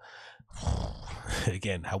better.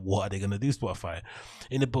 Again, what are they going to do, Spotify?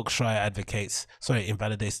 In the book, Schreier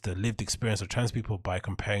invalidates the lived experience of trans people by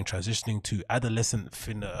comparing transitioning to adolescent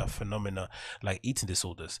phenomena like eating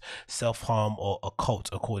disorders, self-harm, or a cult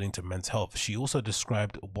according to Men's Health. She also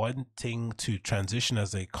described wanting to transition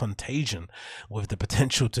as a contagion with the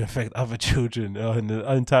potential to affect other children, an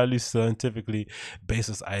entirely scientifically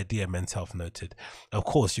baseless idea, Men's Health noted. Of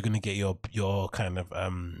course, you're going to get your kind of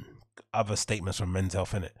other statements from Men's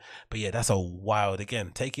Health in it, but yeah, that's a wild.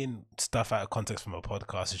 Again, taking stuff out of context from a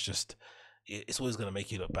podcast is just, it's always going to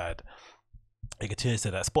make you look bad. It continues to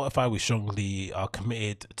say that Spotify, we strongly are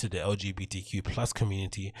committed to the LGBTQ plus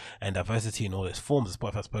community and diversity in all its forms. The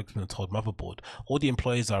Spotify spokesman told Motherboard, all the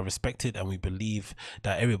employees are respected and we believe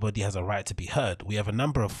that everybody has a right to be heard. We have a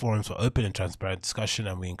number of forums for open and transparent discussion,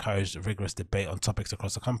 and we encourage rigorous debate on topics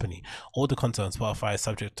across the company. All the content on Spotify is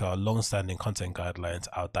subject to our long-standing content guidelines.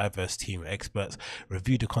 Our diverse team of experts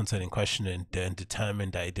reviewed the content in question and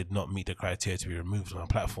determined that it did not meet the criteria to be removed from our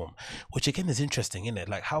platform, which again is interesting, isn't it?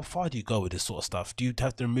 Like, how far do you go with this sort of stuff? Do you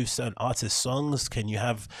have to remove certain artists' songs? Can you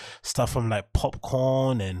have stuff from like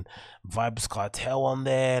Popcorn and Vibes Cartel on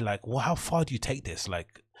there? Like, well, how far do you take this?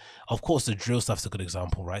 Like, of course, the drill stuff's a good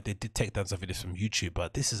example, right? They did take down some videos from YouTube,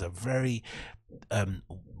 but this is a very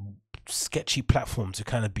sketchy platform to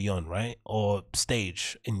kind of be on, right? Or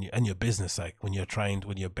stage in your business, like when you're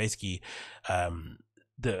basically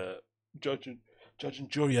the judge and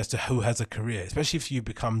jury as to who has a career, especially if you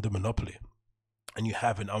become the monopoly and you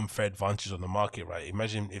have an unfair advantage on the market, right?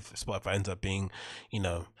 Imagine if Spotify ends up being,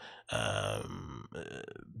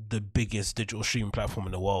 the biggest digital streaming platform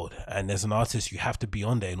in the world, and as an artist you have to be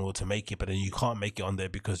on there in order to make it, but then you can't make it on there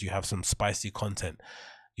because you have some spicy content.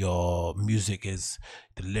 Your music the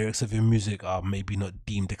lyrics of your music are maybe not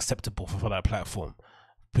deemed acceptable for that platform,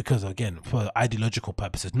 because again, for ideological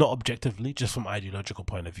purposes, not objectively, just from ideological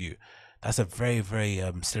point of view. That's a very, very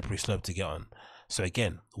slippery slope to get on. So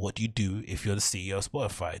again, what do you do if you're the CEO of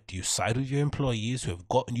Spotify? Do you side with your employees who have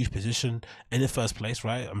gotten you position in the first place,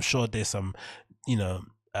 right? I'm sure there's some,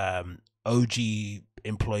 OG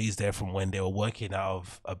employees there from when they were working out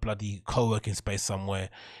of a bloody co-working space somewhere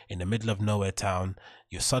in the middle of nowhere town.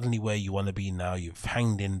 You're suddenly where you want to be now. You've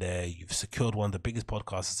hanged in there. You've secured one of the biggest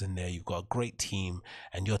podcasters in there. You've got a great team,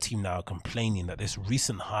 and your team now are complaining that this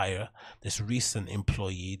recent hire, this recent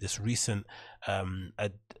employee, this recent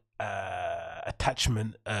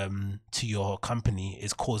attachment to your company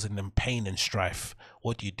is causing them pain and strife.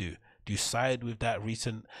 What do? Do you side with that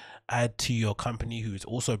recent add to your company who is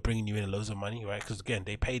also bringing you in loads of money, right? Because again,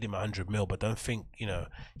 they paid him 100 mil, but don't think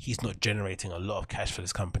he's not generating a lot of cash for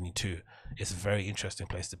this company too. It's a very interesting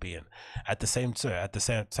place to be in. At the same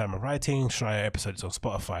time of writing, Schreier episode is on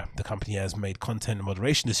Spotify. The company has made content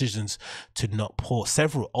moderation decisions to not port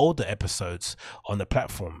several older episodes on the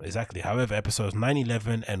platform. Exactly. However, episodes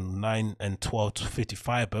 911 and 9 and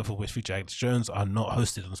 1255, both of which feature Alex Jones, are not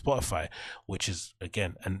hosted on Spotify, which is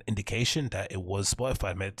again an indication that it was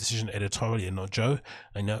Spotify made a decision editorially and not Joe.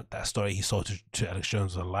 I know that story he sold to Alex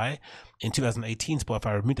Jones was a lie. In 2018,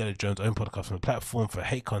 Spotify removed Alex Jones' own podcast from the platform for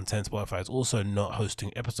hate content. Spotify is also not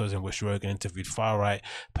hosting episodes in which Rogan interviewed far-right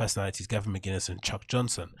personalities Gavin McInnes and Chuck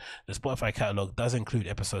Johnson. The Spotify catalog does include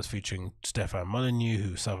episodes featuring Stefan Molyneux,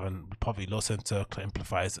 who Southern Poverty Law Center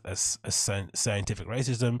implies as scientific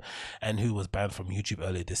racism, and who was banned from YouTube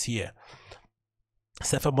earlier this year.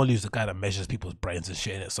 Stefan Molyneux is the guy that measures people's brains and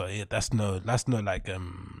shit in it, so yeah, that's no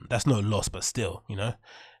loss, but still,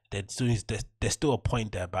 there's still a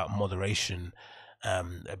point there about moderation,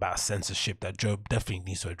 about censorship that Joe definitely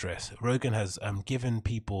needs to address. Rogan has given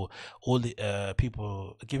people like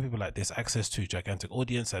this access to gigantic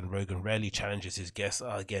audience, and Rogan rarely challenges his guests.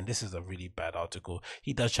 Again, this is a really bad article.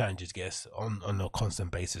 He does challenge his guests on a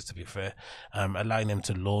constant basis, to be fair, allowing them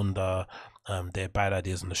to launder their bad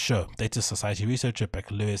ideas on the show. Data Society researcher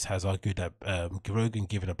Becca Lewis has argued that Rogan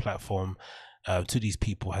giving a platform to these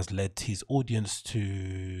people has led his audience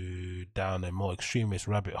to down a more extremist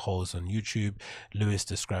rabbit holes on YouTube. Lewis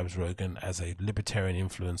describes Rogan as a libertarian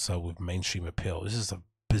influencer with mainstream appeal. This is a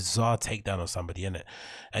bizarre takedown of somebody in it.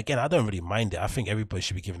 Again, I don't really mind it. I think everybody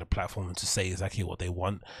should be given a platform to say exactly what they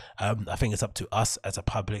want. I think it's up to us as a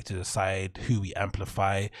public to decide who we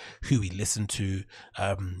amplify, who we listen to.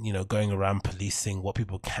 You know, going around policing what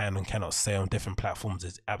people can and cannot say on different platforms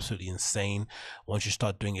is absolutely insane. Once you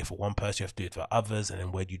start doing it for one person, you have to do it for others, and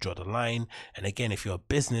then where do you draw the line? And again, if you're a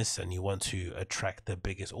business and you want to attract the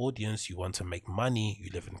biggest audience, you want to make money, you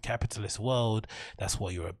live in a capitalist world, that's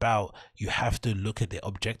what you're about, you have to look at it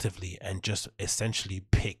objectively and just essentially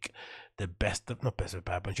pick the best, not best of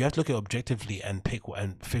bad, but you have to look at it objectively and pick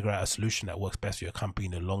and figure out a solution that works best for your company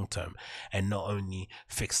in the long term, and not only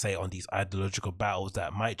fixate on these ideological battles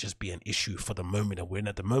that might just be an issue for the moment that we're in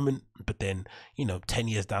at the moment, but then, you know, 10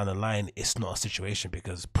 years down the line it's not a situation.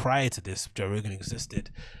 Because prior to this, Joe Rogan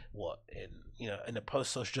existed in the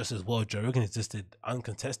post-social justice world. Joe Rogan existed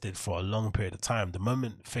uncontested for a long period of time. The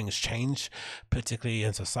moment things changed, particularly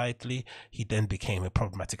in societally, he then became a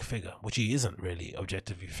problematic figure, which he isn't really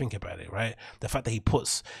objectively, if you think about it, right? The fact that he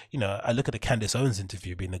puts, you know, I look at the Candace Owens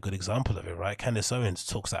interview being a good example of it, right? Candace Owens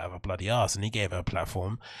talks out of her bloody ass, and he gave her a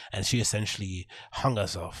platform, and she essentially hung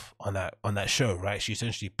herself on that show, right? She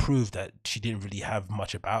essentially proved that she didn't really have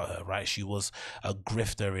much about her, right? She was a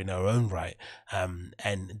grifter in her own right,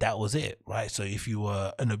 and that was it, right? So if you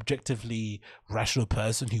were an objectively rational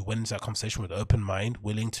person who went into that conversation with an open mind,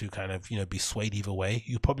 willing to kind of, you know, be swayed either way,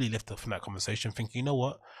 you probably left off from that conversation thinking, you know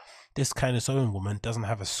what, this Candace Owens woman doesn't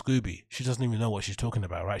have a Scooby. She doesn't even know what she's talking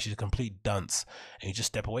about, right? She's a complete dunce. And you just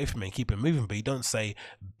step away from it and keep it moving. But you don't say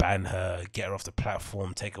ban her, get her off the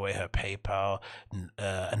platform, take away her PayPal,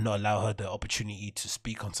 and not allow her the opportunity to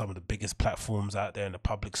speak on some of the biggest platforms out there in the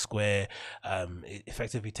public square.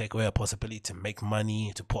 Effectively take away her possibility to make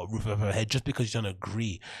money, to put a roof over her head, just because you don't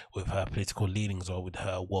agree with her political leanings or with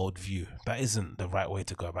her worldview. That isn't the right way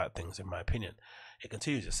to go about things, in my opinion. It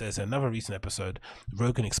continues. It says, in another recent episode,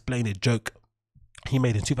 Rogan explained a joke he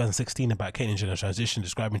made in 2016 about Caitlyn Jenner's transition,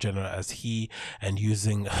 describing Jenner as he and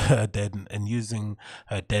using her dead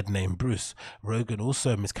name Bruce. Rogan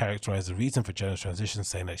also mischaracterized the reason for Jenner's transition,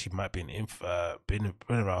 saying that she might be been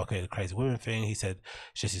around the crazy women thing. He said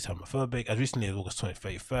she's homophobic. As recently as August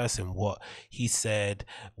 31st, in what he said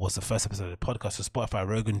was the first episode of the podcast for Spotify,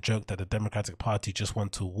 Rogan joked that the Democratic Party just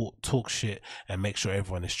want to talk shit and make sure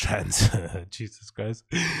everyone is trans. Jesus Christ.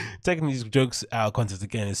 Taking these jokes out of context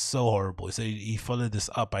again is so horrible. So he followed this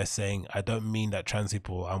up by saying, I don't mean that trans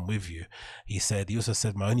people, I'm with you. He also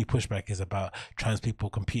said, my only pushback is about trans people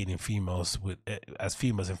competing as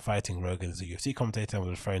females in fighting. Rogan is a UFC commentator and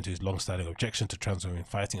was referring to his long-standing objection to trans women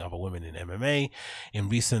fighting other women in MMA in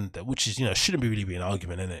recent, which is, you know, shouldn't really be an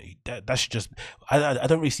argument, innit? That should just, I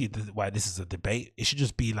don't really see why this is a debate. It should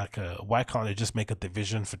just be like why can't they just make a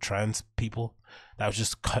division for trans people? That would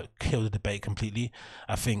just kill the debate completely.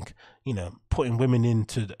 I think, you know, putting women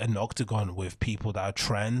into an octagon with people that are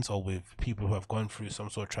trans or with people who have gone through some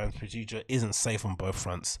sort of trans procedure isn't safe on both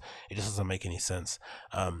fronts. It just doesn't make any sense.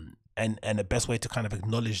 And the best way to kind of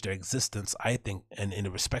acknowledge their existence, I think, and in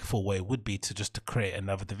a respectful way, would be to create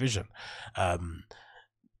another division.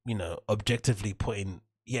 You know, objectively putting,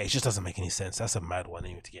 yeah, it just doesn't make any sense. That's a mad one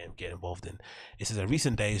even to get involved in. It says, in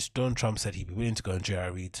recent days, Donald Trump said he'd be willing to go on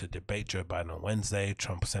JRE to debate Joe Biden on Wednesday.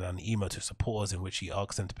 Trump sent out an email to supporters in which he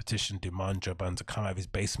asked them to petition, demand Joe Biden to come out of his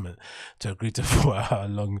basement to agree to a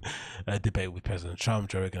 4-hour-long debate with President Trump.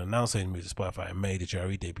 Joe Rogan announced he moved to Spotify in May. The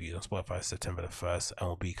JRE debuted on Spotify September the 1st and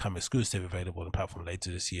will become exclusive, available on the platform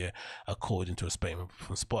later this year, according to a statement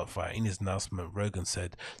from Spotify. In his announcement, Rogan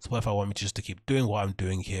said, Spotify want me just to keep doing what I'm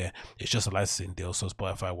doing here. It's just a licensing deal, so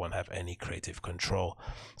Spotify won't have any creative control.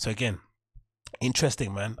 So again,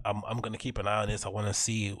 interesting, man. I'm gonna keep an eye on this. I want to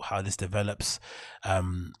see how this develops.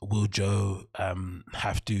 Will Joe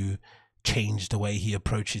have to change the way he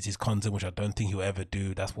approaches his content, which I don't think he'll ever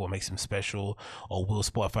do? That's what makes him special. Or will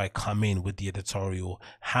Spotify come in with the editorial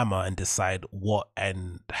hammer and decide what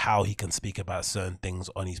and how he can speak about certain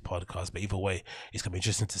things on his podcast? But either way, it's gonna be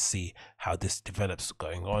interesting to see how this develops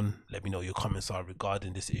going on. Let me know what your comments are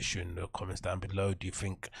regarding this issue in the comments down below. Do you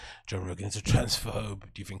think Joe Rogan is a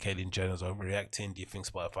transphobe? Do you think Caitlyn Jenner's overreacting? Do you think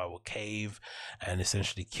Spotify will cave and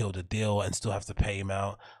essentially kill the deal and still have to pay him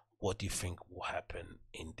out? What do you think will happen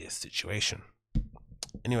in this situation?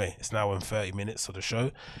 Anyway, it's now 30 minutes of the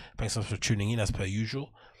show. Thanks so much for tuning in as per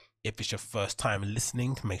usual. If it's your first time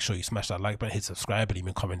listening, make sure you smash that like button, hit subscribe, and leave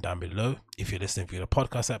me a comment down below. If you're listening via the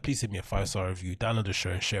podcast app, please leave me a 5-star review, download the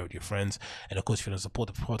show and share it with your friends. And of course, if you want to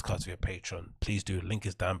support the podcast via Patreon, please do. Link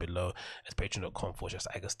is down below. It's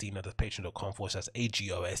patreon.com/Agostinho. That's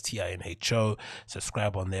patreon.com/AGOSTINHO.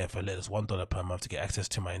 Subscribe on there for little as $1 per month to get access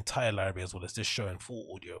to my entire library as well as this show in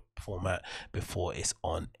full audio format before it's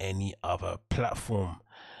on any other platform.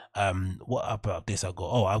 What about this? I've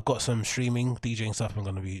got some streaming DJing stuff I'm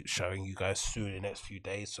going to be showing you guys soon in the next few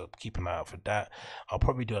days, so keep an eye out for that. I'll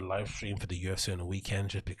probably do a live stream for the UFC on the weekend,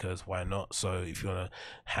 just because why not? So if you want to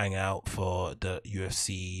hang out for the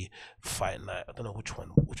UFC fight night, I don't know which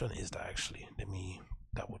one is that actually. Let me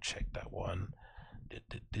double check that one. We'll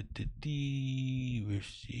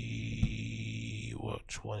see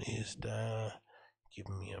which one is that. Give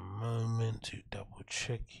me a moment to double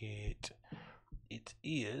check it. It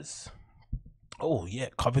is, oh yeah,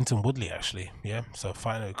 Covington Woodley actually. Yeah, so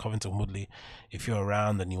finally Covington Woodley. If you're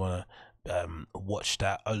around and you want to watch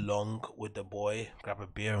that along with the boy, grab a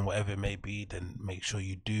beer and whatever it may be, then make sure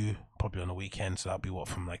you do, probably on the weekend. So that'll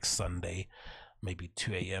be from like Sunday, maybe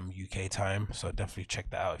 2 a.m. UK time. So definitely check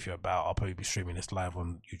that out if you're about. I'll probably be streaming this live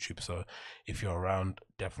on YouTube, so if you're around,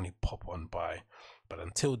 definitely pop on by. But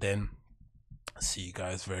until then, see you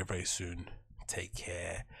guys very, very soon. Take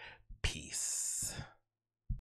care. Peace.